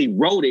 I actually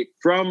rode it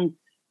from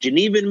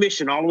Geneva and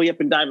Mission all the way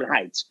up in Diamond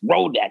Heights.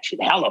 Rode that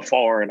shit hella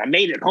far, and I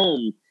made it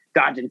home,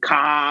 dodging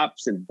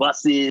cops and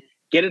buses.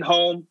 Get it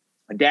home.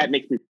 My dad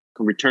makes me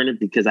return it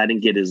because I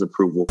didn't get his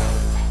approval.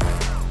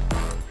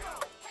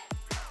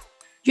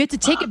 You had to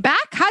take it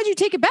back? How'd you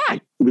take it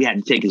back? We had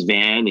to take his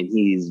van, and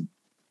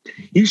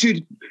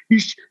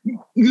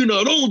you're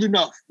not old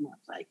enough. I was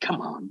like,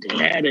 come on,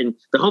 Dad. And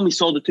the homie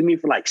sold it to me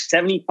for like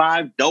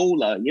 $75.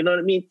 You know what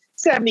I mean?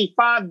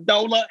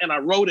 $75, and I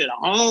rode it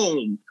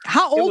home.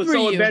 How old were you?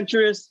 It was so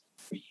adventurous.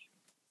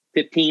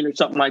 15 or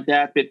something like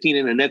that. 15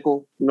 and a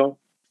nickel,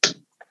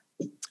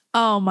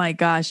 Oh my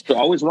gosh. So I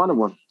always wanted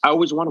one.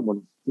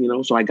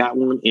 So I got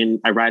one,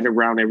 and I ride it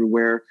around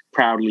everywhere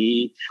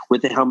proudly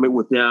with the helmet,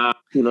 with the,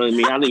 you know what I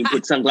mean? I don't even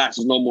put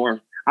sunglasses no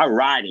more. I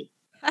ride it.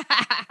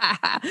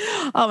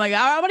 Oh my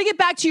God. I want to get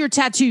back to your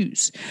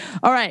tattoos.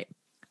 All right.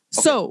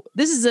 Okay. So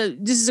this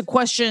is a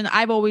question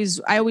I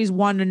always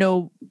want to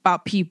know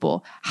about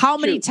people. How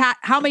many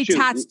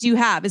tats do you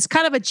have? It's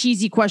kind of a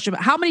cheesy question, but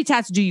how many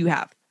tats do you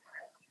have?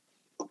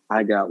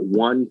 I got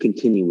one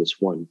continuous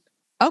one.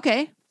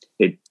 Okay.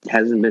 It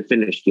hasn't been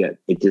finished yet.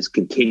 It just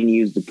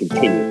continues to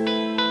continue.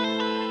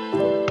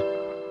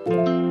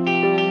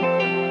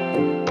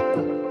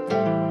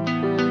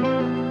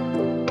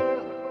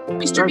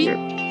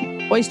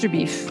 Oyster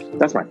beef.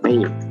 That's my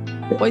favorite.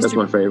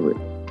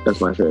 That's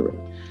my favorite.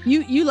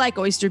 You like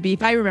oyster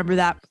beef. I remember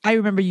that. I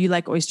remember you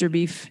like oyster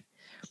beef.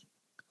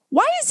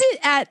 Why is it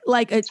at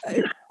like a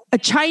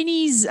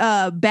Chinese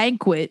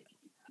banquet?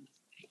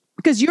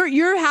 Because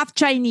you're half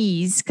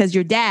Chinese because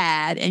your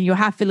dad, and you're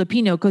half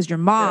Filipino because your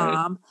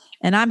mom,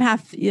 and I'm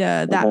half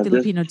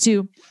Filipino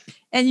too.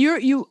 And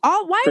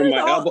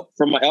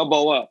from my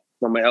elbow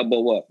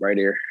up right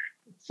here.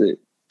 It's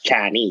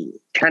Chinese,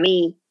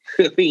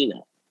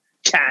 Filipino,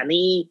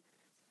 Chinese,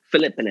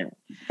 Filipino,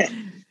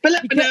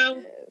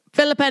 Filipino.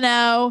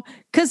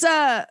 Because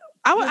I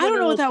don't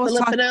know what that was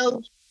talking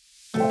about.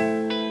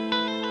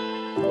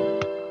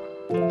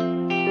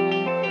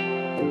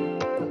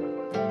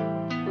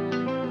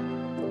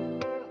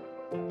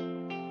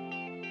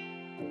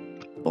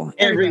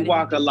 Every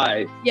walk of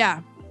life.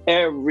 Yeah.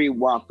 Every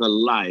walk of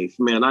life,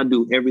 man. I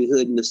do every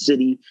hood in the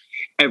city,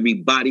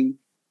 everybody,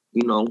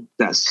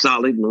 that's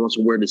solid. No one's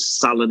wear this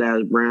solid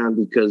ass brand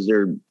because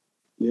they're,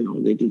 we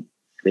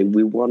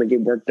want to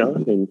get work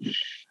done. And,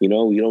 you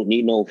don't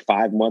need no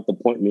 5-month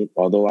appointment,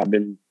 although I've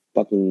been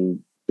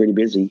fucking pretty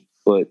busy,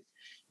 but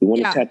you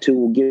want a tattoo,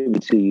 we'll give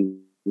it to you.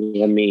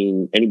 I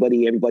mean, everybody,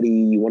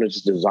 you want to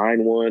just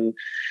design one,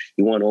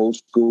 you want old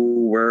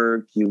school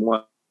work, you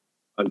want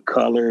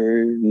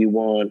color, you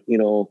want,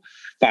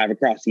 5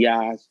 across the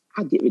eyes,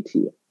 I'll give it to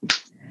you.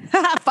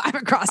 5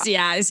 across the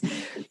eyes.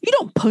 You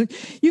don't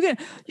punch. You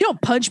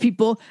don't punch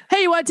people.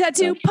 Hey, you want a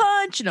tattoo?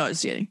 Punch. No,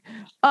 just kidding.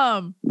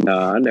 No,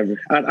 I never.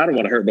 I don't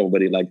want to hurt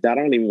nobody like that.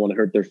 I don't even want to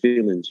hurt their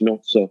feelings.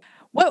 So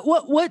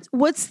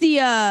what's the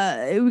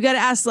we got to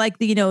ask like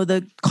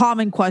the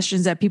common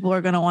questions that people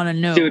are going to want to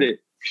know.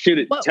 Shoot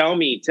it. Tell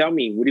me.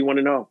 What do you want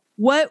to know?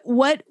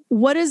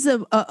 What is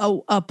a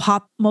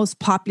most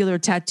popular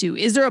tattoo?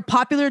 Is there a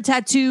popular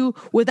tattoo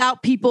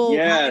without people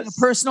having a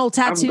personal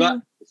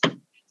tattoo?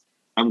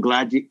 I'm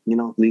glad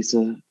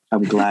Lisa.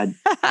 I'm glad.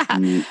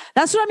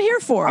 That's what I'm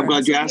here for. I'm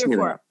glad you asked me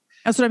that.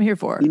 That's what I'm here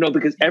for.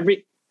 Because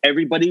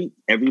everybody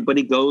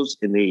goes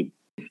and they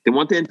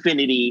want the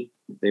infinity.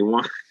 They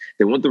want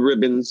the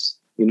ribbons.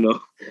 They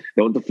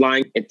want the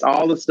flying. It's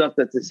all the stuff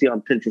that they see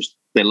on Pinterest.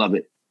 They love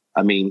it.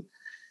 I mean,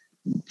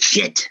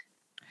 shit.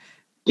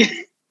 That's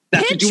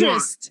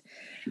Pinterest.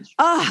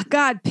 Oh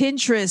God,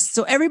 Pinterest.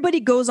 So everybody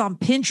goes on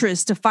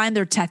Pinterest to find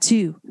their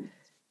tattoo.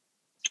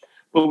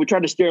 Well, we try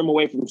to steer them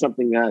away from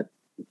something that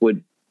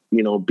would,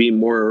 be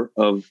more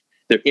of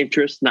their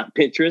interest, not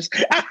Pinterest.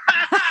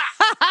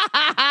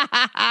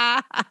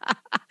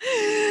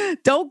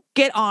 Don't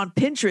get on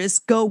Pinterest.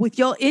 Go with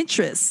your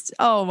interest.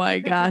 Oh my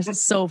gosh,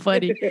 it's so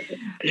funny.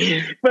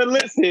 But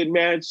listen,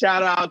 man,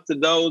 shout out to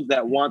those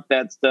that want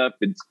that stuff.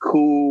 It's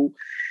cool.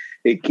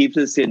 It keeps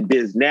us in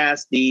biz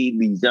nasty.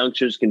 These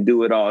youngsters can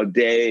do it all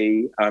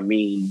day. I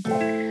mean,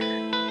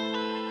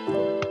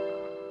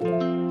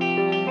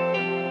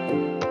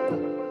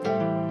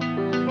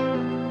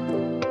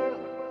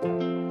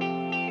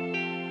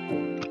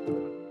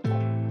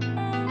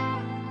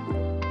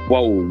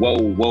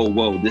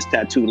 whoa. This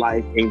tattoo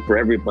life ain't for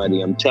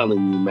everybody. I'm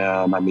telling you,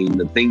 man. I mean,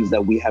 the things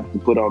that we have to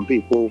put on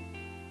people,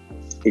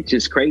 it's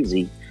just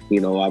crazy.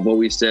 I've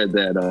always said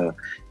that, no,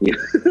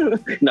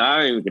 I'm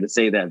not even going to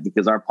say that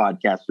because our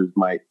podcasters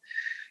might,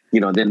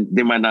 then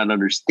they might not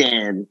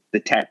understand the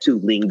tattoo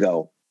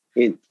lingo.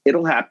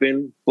 It'll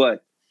happen,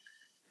 but,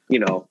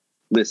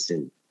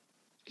 listen,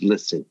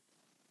 Linda.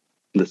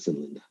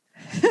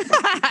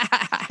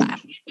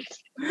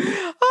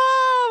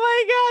 Oh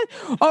my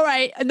God. All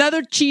right.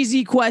 Another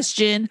cheesy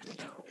question.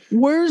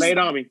 Lay it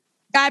on me.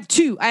 I have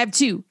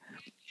two.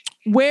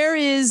 Where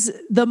is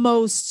the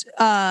most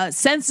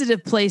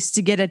sensitive place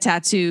to get a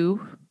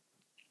tattoo?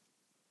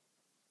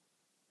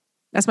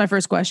 That's my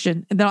first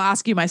question. And then I'll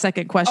ask you my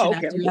second question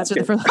after you answer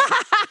the first.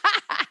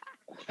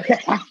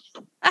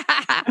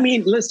 I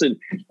mean, listen,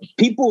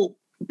 people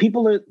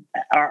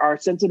are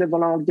sensitive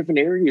on all different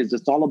areas.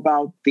 It's all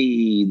about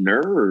the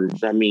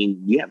nerves. I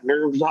mean, you have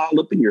nerves all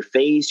up in your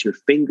face, your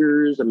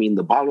fingers. I mean,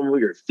 the bottom of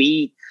your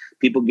feet.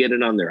 People get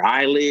it on their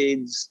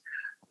eyelids.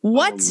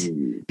 What?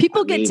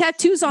 People get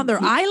tattoos on their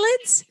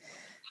eyelids?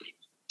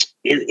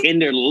 In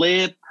their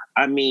lip.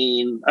 I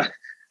mean,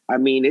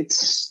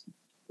 it's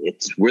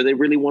where they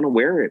really want to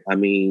wear it. I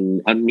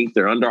mean, underneath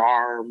their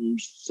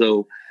underarms.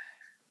 So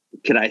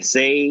could I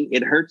say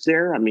it hurts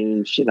there? I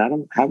mean, shit, I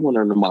don't have one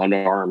under my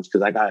underarms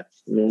because I got,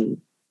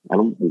 I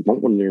don't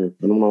want one there.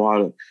 I don't know how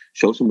to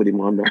show somebody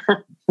my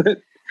underarm.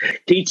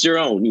 Teach their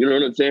own. You know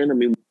what I'm saying? I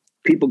mean,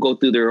 people go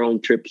through their own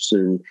trips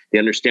and they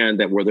understand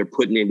that where they're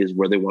putting it is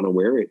where they want to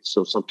wear it.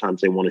 So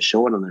sometimes they want to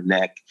show it on their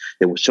neck.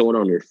 They will show it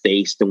on their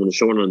face. They want to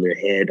show it on their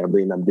head. I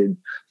mean, I did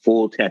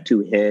full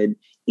tattoo head,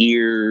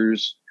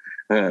 ears,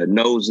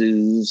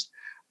 noses.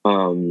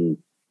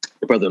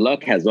 Brother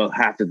Luck has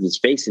half of his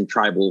face in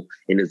tribal,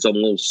 and it's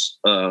almost,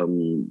 right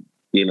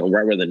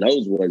where the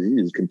nose was. He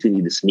just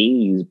continued to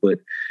sneeze, but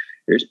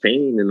there's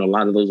pain in a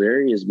lot of those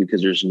areas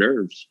because there's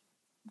nerves.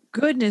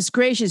 Goodness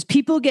gracious.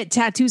 People get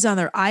tattoos on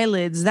their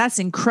eyelids. That's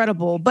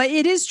incredible. But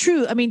it is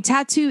true. I mean,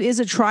 tattoo is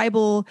a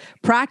tribal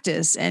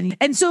practice. And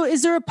so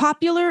is there a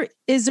popular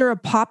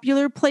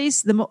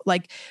place?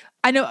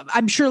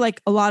 I'm sure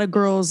like a lot of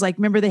girls, like,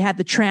 remember they had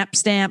the tramp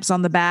stamps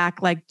on the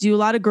back. Like, do a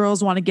lot of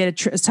girls want to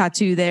get a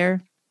tattoo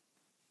there?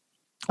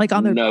 Like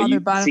on their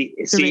bottom?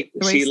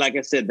 See, like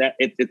I said, that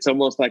it's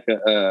almost like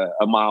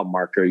a mile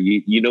marker.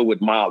 You know what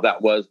mile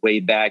that was way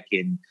back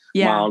in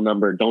mile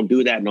number. Don't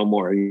do that no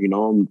more.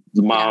 The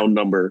mile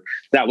number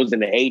that was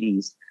in the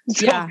 80s.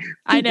 So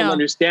I know. People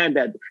understand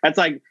that. That's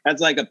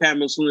like a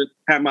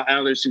Pamela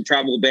Anderson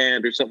travel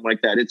band or something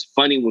like that. It's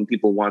funny when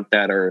people want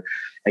that,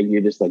 and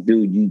you're just like,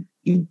 dude,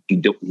 you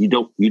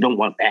don't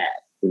want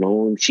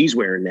that. She's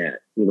wearing that.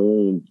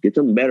 Get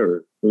something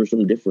better or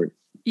something different.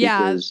 Yeah.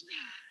 Because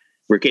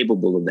we're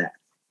capable of that.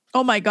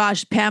 Oh my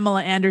gosh,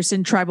 Pamela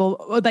Anderson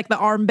tribal, like the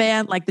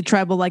armband, like the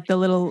tribal, like the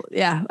little,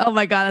 yeah. Oh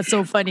my God, that's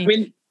so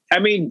funny. I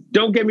mean,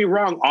 don't get me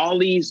wrong. All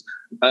these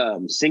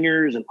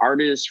singers and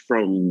artists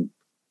from,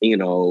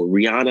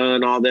 Rihanna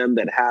and all them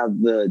that have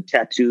the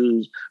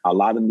tattoos, a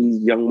lot of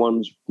these young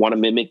ones want to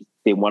mimic.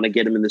 They want to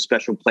get them in the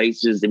special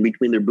places in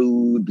between their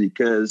boobs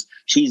because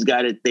she's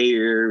got it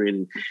there,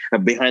 and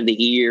behind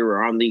the ear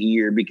or on the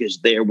ear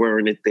because they're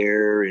wearing it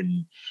there.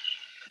 And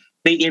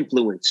they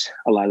influence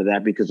a lot of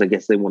that because I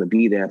guess they want to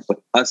be there.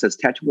 But us as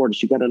tattoo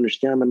artists, you got to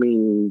understand, I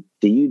mean,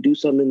 do you do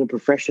something in the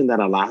profession that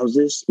allows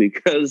this?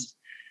 Because,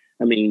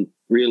 I mean,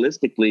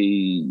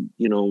 realistically,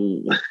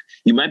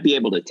 you might be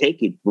able to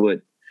take it,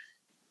 but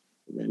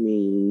I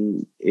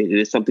mean, it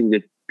is something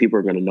that people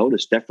are going to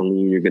notice,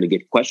 definitely, and you're going to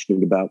get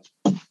questioned about.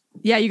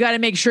 Yeah, you got to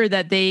make sure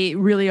that they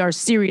really are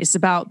serious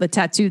about the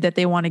tattoo that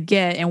they want to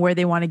get and where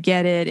they want to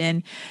get it.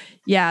 And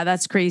yeah,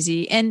 that's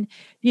crazy. And,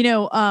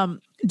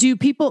 do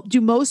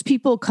most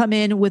people come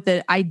in with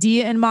an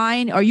idea in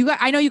mind? Or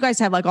I know you guys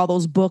have like all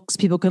those books,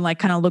 people can like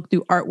kind of look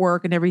through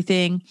artwork and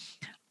everything.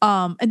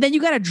 And then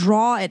you got to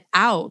draw it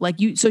out.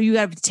 So you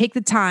have to take the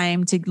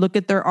time to look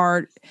at their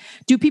art.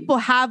 Do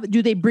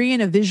they bring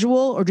in a visual,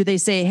 or do they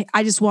say, hey,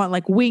 I just want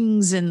like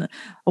wings and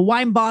a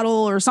wine bottle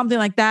or something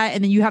like that?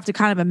 And then you have to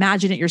kind of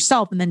imagine it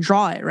yourself and then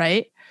draw it,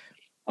 right?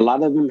 A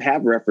lot of them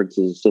have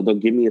references. So they'll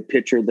give me a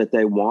picture that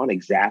they want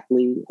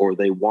exactly, or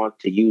they want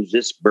to use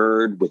this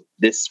bird with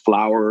this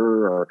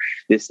flower or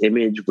this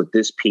image with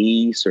this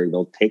piece, or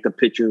they'll take a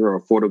picture or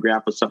a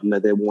photograph of something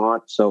that they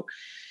want. So,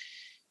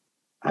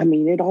 I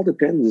mean, it all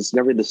depends. It's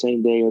never the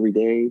same day every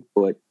day,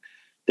 but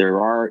there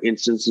are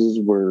instances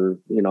where,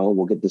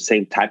 we'll get the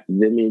same type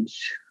of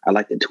image. I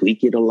like to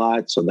tweak it a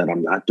lot so that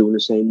I'm not doing the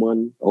same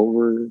one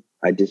over.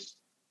 I just,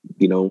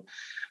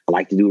 I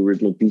like to do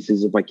original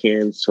pieces if I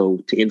can. So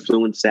to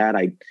influence that,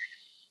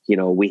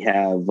 we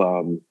have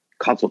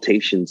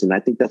consultations. And I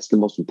think that's the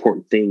most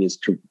important thing, is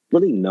to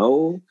really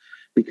know,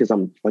 because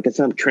I'm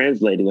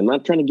translating. I'm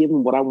not trying to give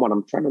them what I want.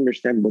 I'm trying to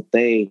understand what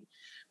they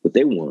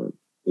want.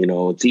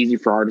 It's easy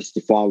for artists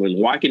to fall in.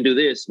 Well, I can do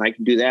this and I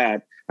can do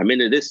that. I'm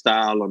into this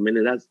style. I'm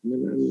into that.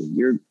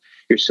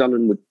 You're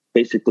selling with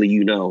basically,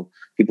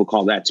 people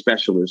call that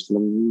specialist.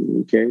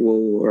 Okay,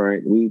 well, all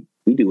right.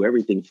 we do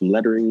everything from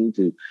lettering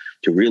to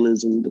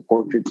realism, to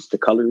portraits, to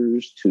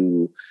colors,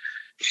 to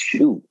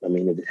shoot. I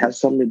mean, if it has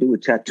something to do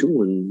with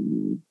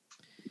tattooing,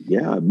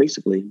 yeah,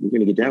 basically we're going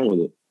to get down with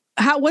it.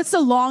 What's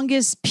the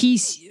longest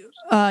piece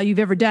you've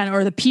ever done,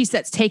 or the piece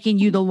that's taken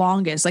you the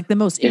longest, like the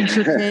most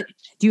intricate?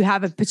 Do you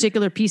have a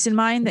particular piece in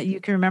mind that you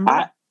can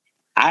remember?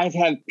 I've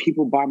had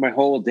people buy my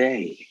whole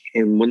day.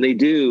 And when they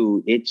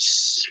do,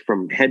 it's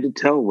from head to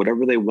toe,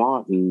 whatever they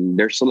want. And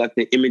they're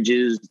selecting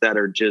images that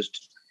are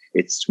just,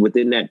 it's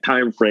within that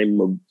time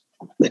frame of,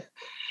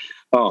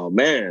 oh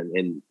man.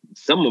 And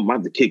some of them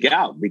have to kick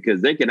out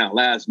because they can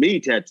outlast me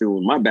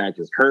tattooing. My back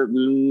is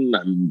hurting.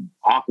 I'm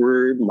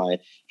awkward. My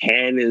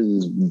hand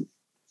is,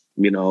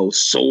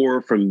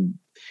 sore from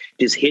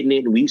just hitting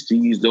it. We used to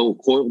use the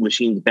old coil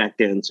machines back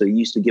then. So it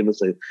used to give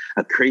us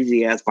a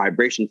crazy ass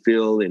vibration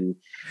feel. And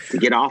to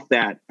get off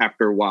that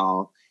after a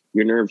while,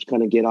 your nerves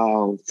kind of get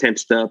all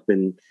tensed up.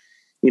 And,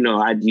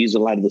 I'd use a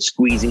lot of the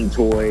squeezing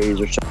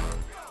toys or something.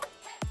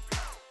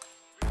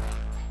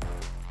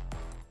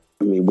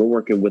 I mean, we're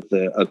working with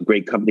a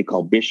great company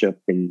called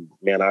Bishop, and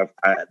man,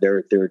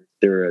 they're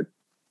a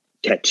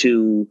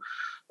tattoo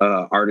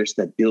artist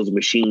that builds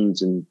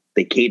machines, and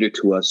they cater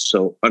to us.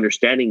 So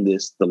understanding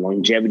this, the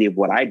longevity of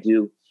what I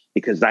do,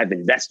 because I've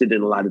invested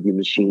in a lot of the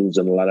machines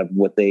and a lot of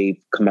what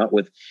they've come out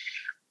with,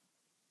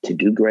 to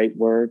do great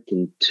work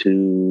and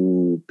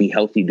to be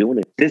healthy doing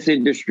it. This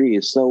industry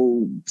is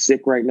so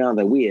sick right now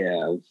that we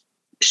have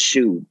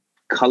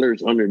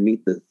colors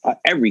underneath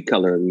every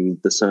color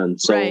underneath the sun.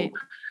 So. Right.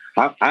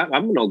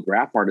 I'm an old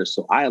graph artist,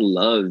 so I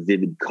love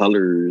vivid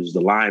colors,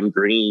 the lime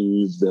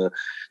greens, the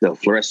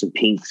fluorescent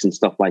pinks and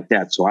stuff like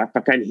that. So if I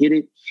can hit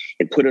it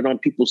and put it on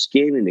people's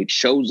skin and it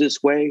shows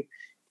this way,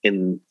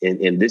 and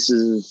this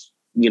is,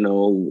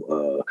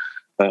 how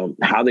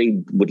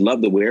they would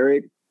love to wear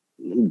it,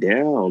 I'm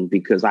down,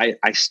 because I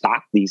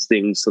stock these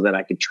things so that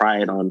I could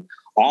try it on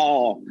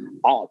all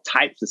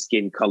types of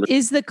skin colors.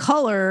 Is the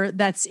color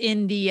that's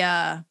in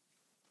the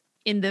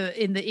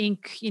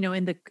ink,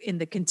 in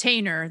the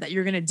container that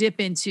you're going to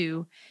dip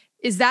into,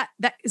 is that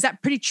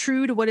pretty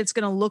true to what it's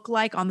going to look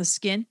like on the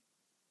skin?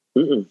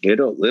 Mm-mm.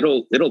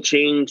 It'll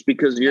change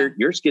because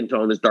your skin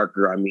tone is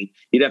darker. I mean,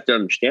 you'd have to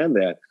understand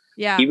that.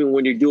 Yeah. Even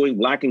when you're doing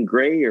black and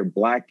gray or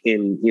black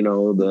and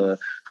the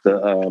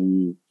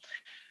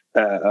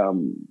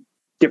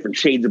different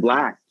shades of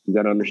black, you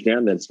got to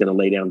understand that it's going to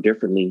lay down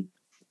differently.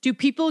 Do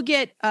people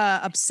get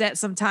upset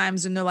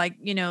sometimes and they're like,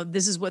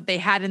 this is what they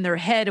had in their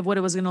head of what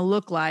it was going to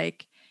look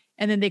like,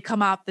 and then they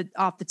come off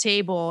the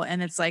table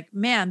and it's like,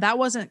 man, that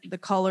wasn't the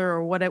color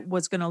or what it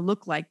was going to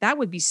look like? That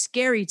would be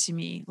scary to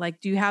me.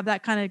 Like, do you have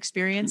that kind of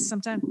experience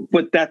sometimes?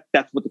 But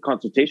that's what the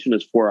consultation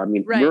is for. I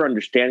mean, right. We're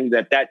understanding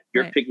that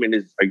your right. pigment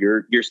is, or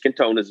your skin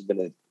tone is going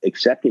to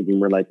accept it, and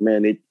we're like,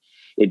 man, it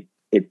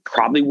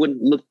probably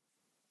wouldn't look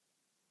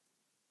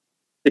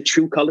the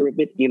true color of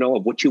it,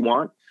 of what you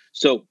want.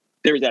 So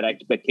there's that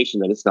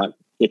expectation that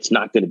it's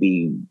not going to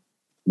be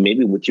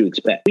maybe what you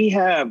expect. We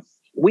have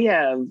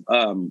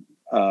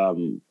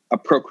a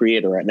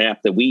Procreator, an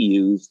app that we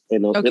use,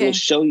 and it'll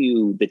show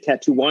you the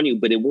tattoo on you,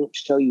 but it won't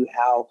show you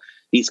how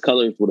these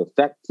colors would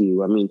affect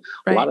you. I mean,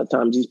 right. A lot of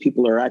times these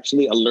people are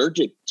actually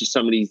allergic to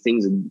some of these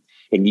things, and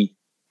I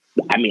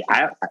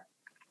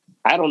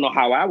don't know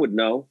how I would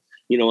know,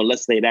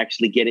 unless they'd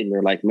actually get it and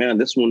they're like, man,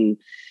 this one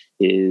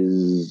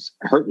is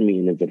hurting me,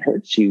 and if it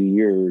hurts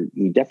you,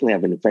 you definitely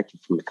have an infection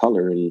from the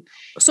color. And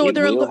so it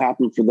will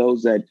happen for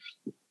those that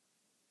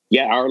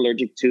are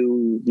allergic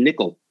to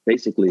nickel.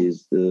 Basically,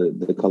 is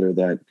the color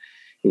that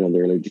they're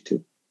allergic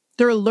to.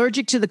 They're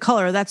allergic to the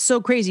color. That's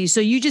so crazy. So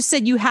you just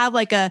said you have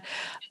like a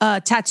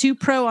Tattoo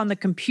Pro on the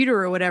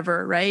computer or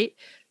whatever, right?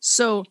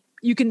 So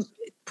you can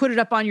put it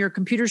up on your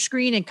computer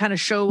screen and kind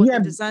of show what the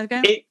design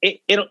is.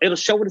 It'll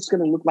show what it's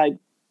going to look like,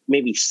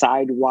 maybe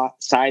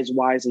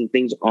size-wise and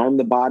things on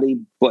the body.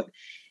 But,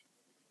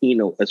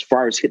 as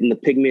far as hitting the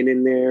pigment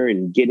in there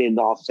and getting it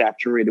all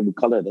saturated with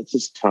color, that's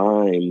just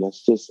time.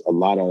 That's just a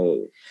lot of,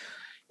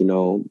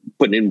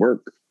 putting in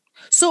work.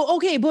 So,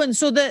 okay, Boone,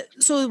 so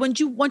once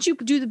you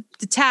do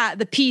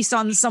the piece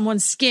on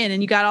someone's skin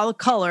and you got all the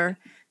color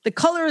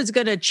is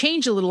going to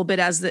change a little bit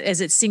as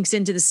it sinks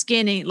into the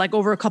skin, and like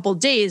over a couple of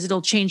days,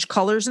 it'll change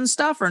colors and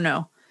stuff, or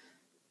no?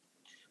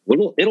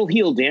 Well, it'll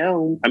heal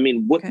down. I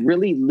mean, what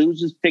really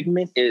loses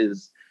pigment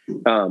is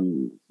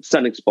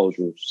sun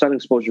exposure. Sun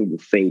exposure will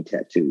fade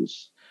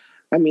tattoos.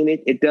 I mean,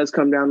 it does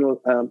come down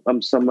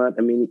to somewhat.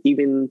 I mean,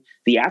 even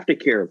the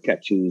aftercare of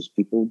tattoos,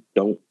 people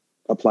don't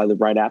apply the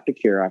right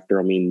aftercare after.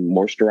 I mean,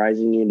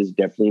 moisturizing it is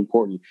definitely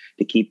important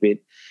to keep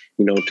it,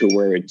 to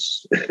where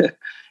it's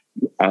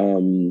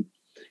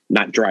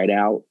not dried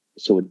out,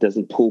 so it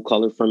doesn't pull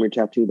color from your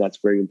tattoo. That's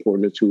very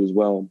important too as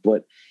well.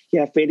 But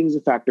yeah, fading is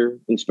a factor,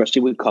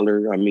 especially with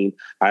color. I mean,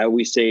 I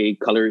always say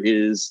color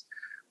is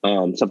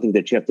something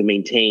that you have to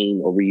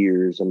maintain over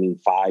years. I mean,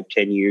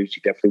 5-10 years,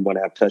 you definitely want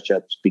to have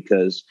touch-ups,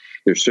 because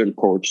there's certain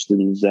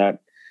portions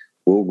that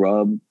will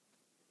rub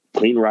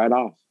clean right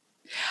off.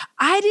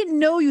 I didn't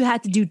know you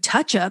had to do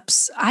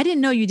touch-ups. I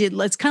didn't know you did.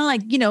 It's kind of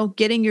like,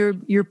 getting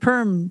your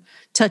perm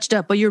touched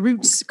up or your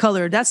roots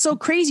colored. That's so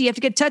crazy. You have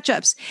to get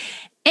touch-ups.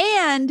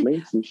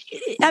 And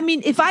I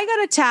mean, if I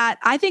got a tat,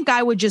 I think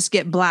I would just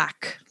get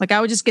black. Like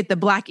I would just get the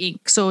black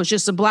ink. So it's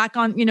just a black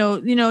on,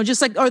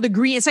 just like, or the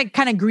green, it's like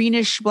kind of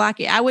greenish black.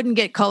 I wouldn't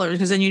get colors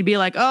because then you'd be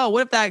like, oh,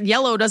 what if that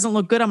yellow doesn't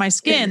look good on my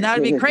skin? That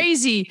would be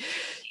crazy,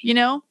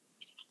 I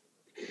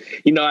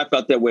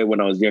felt that way when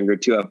I was younger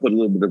too. I put a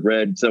little bit of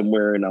red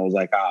somewhere and I was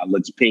like, it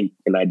looks pink.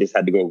 And I just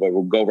had to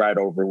go right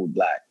over with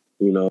black.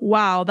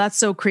 Wow, that's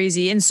so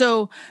crazy. And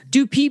so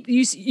do people,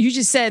 you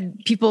just said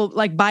people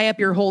like buy up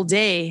your whole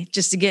day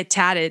just to get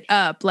tatted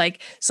up.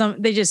 Like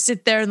they just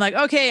sit there and like,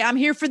 okay, I'm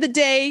here for the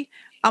day.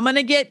 I'm going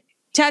to get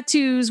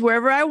tattoos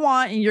wherever I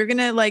want. And you're going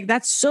to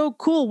that's so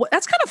cool.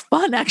 That's kind of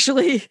fun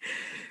actually.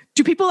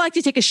 Do people like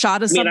to take a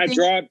shot of something?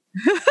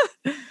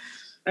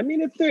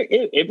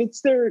 If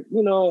it's their,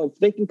 if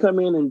they can come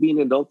in and be an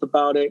adult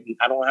about it, and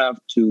I don't have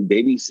to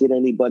babysit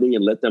anybody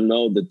and let them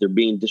know that they're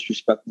being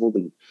disrespectful,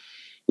 then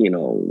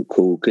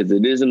cool, because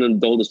it is an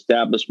adult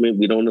establishment.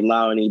 We don't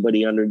allow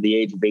anybody under the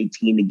age of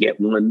 18 to get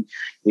one.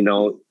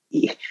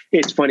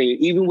 It's funny,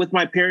 even with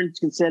my parents'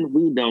 consent,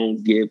 we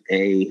don't give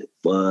a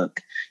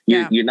fuck.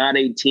 You're not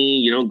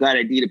 18. You don't got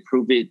ID to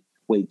prove it.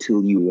 Wait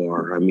till you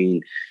are. I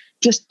mean,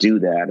 just do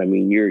that. I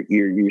mean,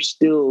 you're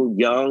still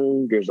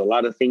young. There's a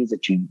lot of things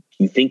that you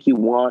think you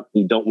want,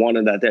 you don't want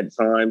it at that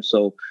time.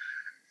 So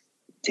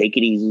take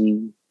it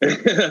easy.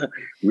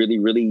 Really,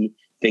 really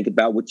think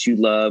about what you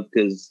love,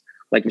 because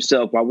like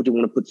yourself, why would you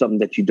want to put something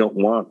that you don't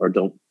want or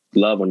don't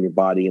love on your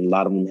body? And a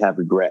lot of them have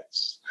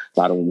regrets. A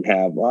lot of them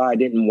have, I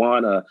didn't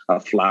want a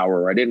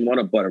flower, or I didn't want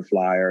a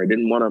butterfly, or I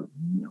didn't want to,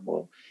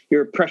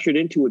 you're pressured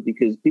into it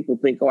because people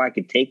think, I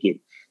could take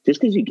it.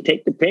 Just because you can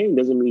take the pain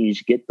doesn't mean you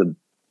should get the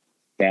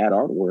bad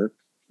artwork.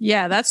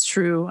 Yeah, that's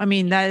true. I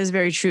mean, that is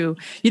very true.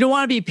 You don't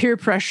want to be peer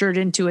pressured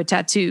into a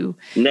tattoo.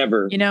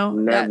 Never.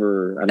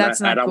 Never. I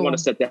don't want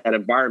to set that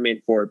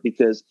environment for it,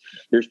 because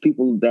there's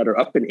people that are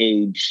up in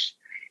age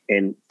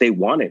and they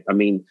want it. I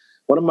mean,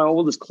 one of my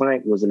oldest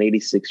clients was an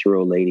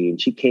 86-year-old lady, and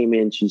she came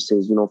in. She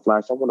says,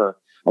 Flash, I want a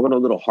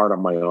little heart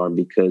on my arm,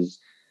 because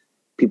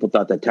people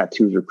thought that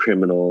tattoos were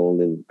criminal,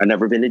 and I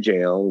never been to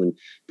jail, and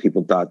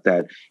people thought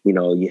that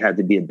you had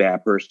to be a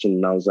bad person.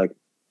 And I was like,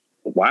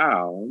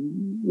 wow,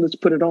 let's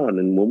put it on.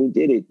 And when we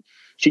did it,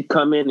 she'd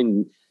come in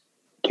and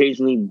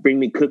occasionally bring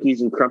me cookies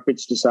and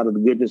crumpets just out of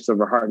the goodness of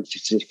her heart. And she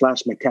says,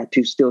 Flash, my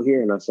tattoo's still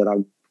here. And I said,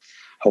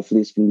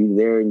 hopefully it's going to be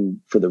there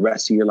for the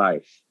rest of your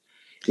life.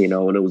 And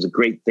it was a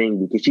great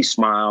thing, because she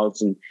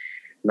smiles, and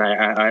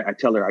I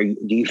tell her,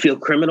 do you feel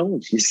criminal?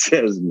 And she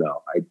says,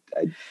 no,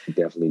 I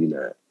definitely do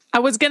not. I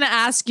was going to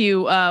ask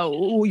you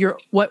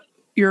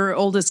your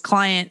oldest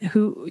client,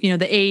 who,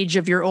 the age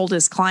of your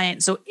oldest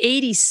client. So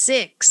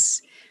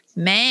 86,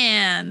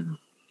 man.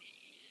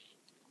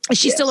 Is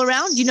she still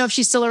around? Do you know if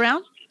she's still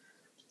around?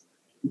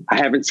 I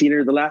haven't seen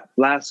her the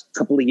last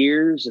couple of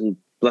years, and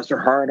bless her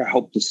heart, I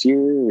hope to see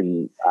her,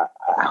 and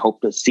I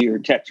hope to see her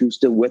tattoo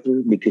still with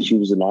her, because she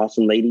was an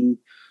awesome lady.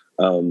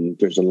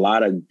 There's a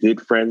lot of good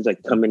friends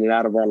that come in and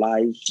out of our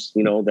lives,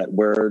 that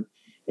were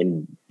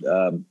and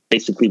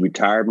basically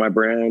retired my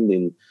brand,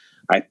 and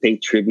I pay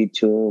tribute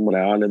to them when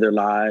I honor their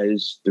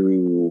lives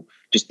through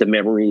just the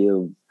memory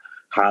of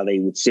how they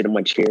would sit in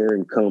my chair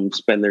and come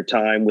spend their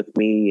time with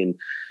me, and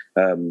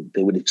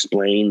they would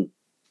explain,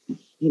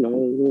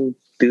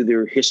 through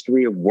their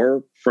history of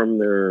work from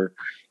their.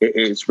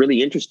 It's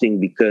really interesting,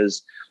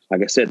 because,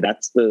 like I said,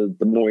 that's the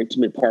more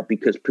intimate part,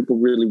 because people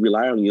really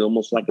rely on you,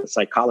 almost like a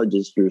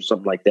psychologist or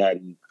something like that.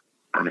 And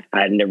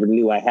I never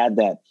knew I had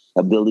that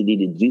ability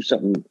to do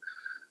something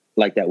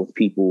like that with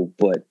people,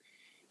 but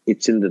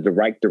it's in the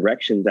right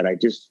direction that I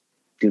just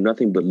do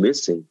nothing but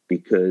listen,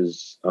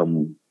 because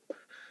I'm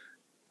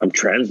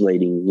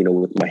translating,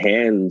 with my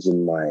hands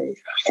and my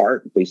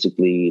heart,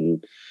 basically,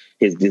 and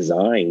his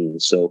design.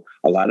 So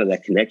a lot of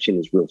that connection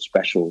is real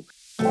special.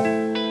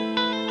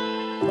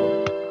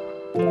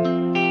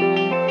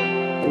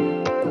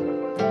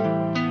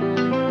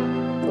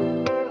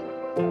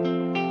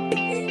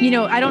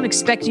 I don't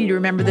expect you to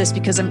remember this,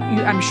 because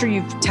I'm sure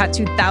you've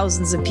tattooed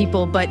thousands of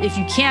people, but if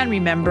you can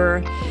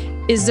remember,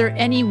 is there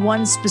any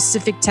one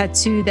specific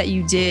tattoo that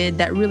you did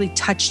that really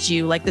touched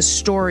you, like the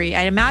story?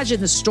 I imagine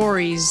the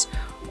stories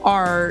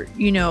are,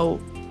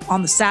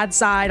 on the sad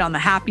side, on the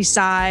happy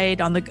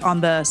side, on the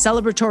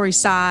celebratory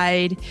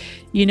side,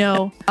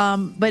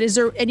 but is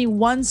there any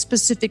one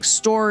specific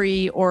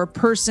story or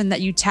person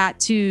that you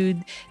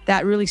tattooed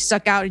that really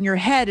stuck out in your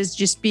head as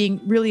just being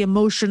really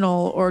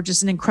emotional, or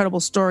just an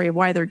incredible story of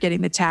why they're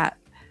getting the tat?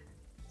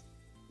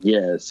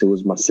 Yes, it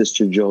was my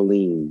sister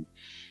Jolene.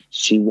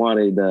 She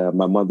wanted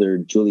my mother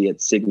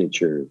Juliet's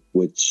signature,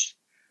 which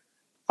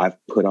I've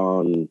put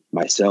on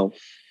myself.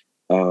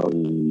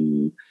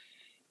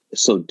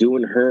 So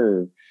doing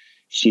her,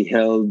 she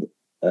held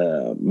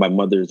my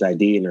mother's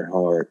ID in her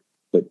heart,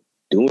 but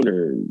doing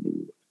her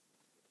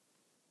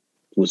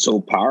was so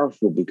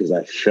powerful, because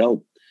I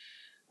felt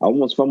I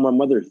almost felt my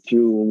mother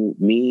through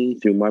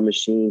my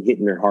machine,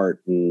 hitting her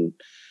heart. And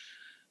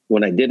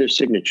when I did her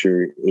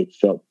signature, it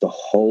felt the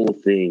whole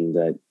thing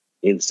that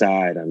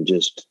inside I'm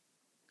just,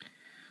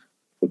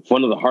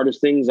 one of the hardest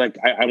things I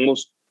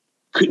almost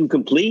couldn't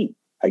complete.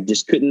 I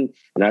just couldn't.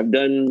 And I've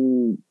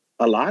done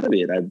a lot of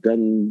it. I've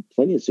done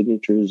plenty of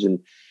signatures, and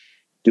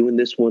doing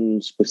this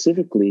one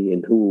specifically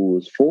and who it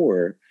was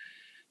for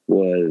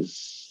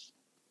was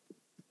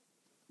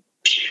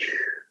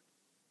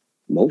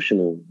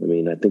emotional. I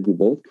mean, I think we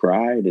both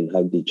cried and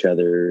hugged each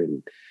other,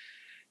 and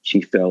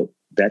she felt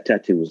that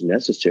tattoo was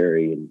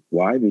necessary. And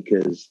why?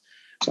 Because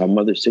my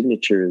mother's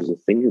signature is a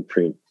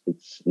fingerprint.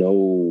 It's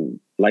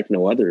like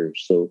no other.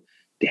 So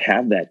to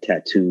have that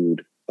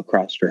tattooed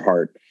across her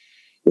heart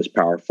was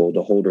powerful.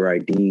 To hold her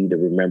ID, to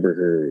remember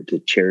her, to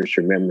cherish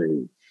her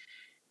memory,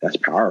 that's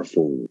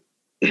powerful.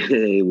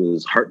 It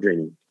was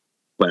heart-draining,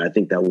 but I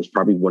think that was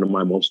probably one of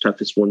my most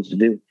toughest ones to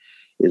do,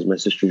 is my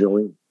sister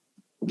Jolene.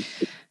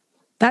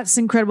 That's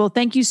incredible.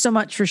 Thank you so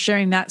much for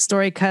sharing that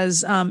story.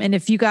 Because, and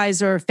if you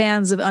guys are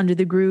fans of Under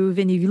the Groove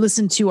and you've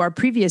listened to our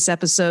previous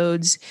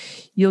episodes,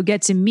 you'll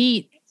get to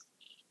meet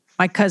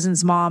my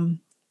cousin's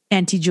mom,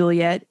 Auntie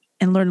Juliet,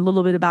 and learn a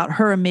little bit about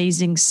her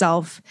amazing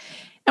self.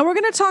 And we're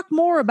going to talk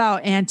more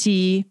about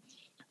Auntie,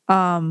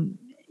 and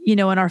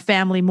our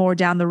family more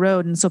down the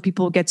road. And so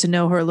people get to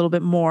know her a little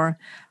bit more.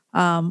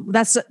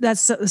 That's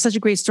such a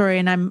great story.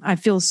 And I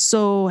feel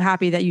so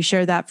happy that you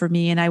shared that for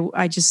me. And I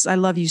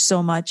love you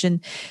so much.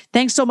 And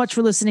thanks so much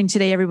for listening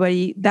today,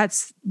 everybody.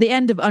 That's the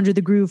end of Under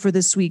the Groove for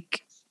this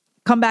week.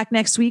 Come back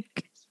next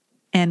week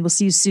and we'll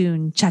see you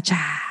soon.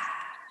 Cha-cha.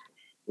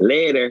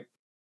 Later.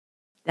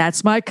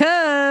 That's my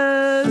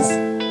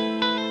cuz.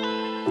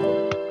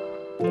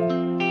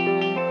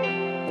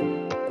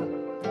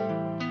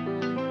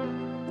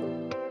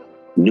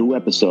 New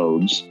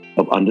episodes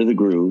of Under the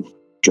Groove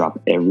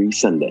drop every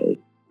Sunday.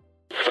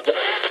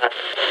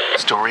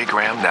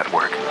 Storygram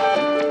Network.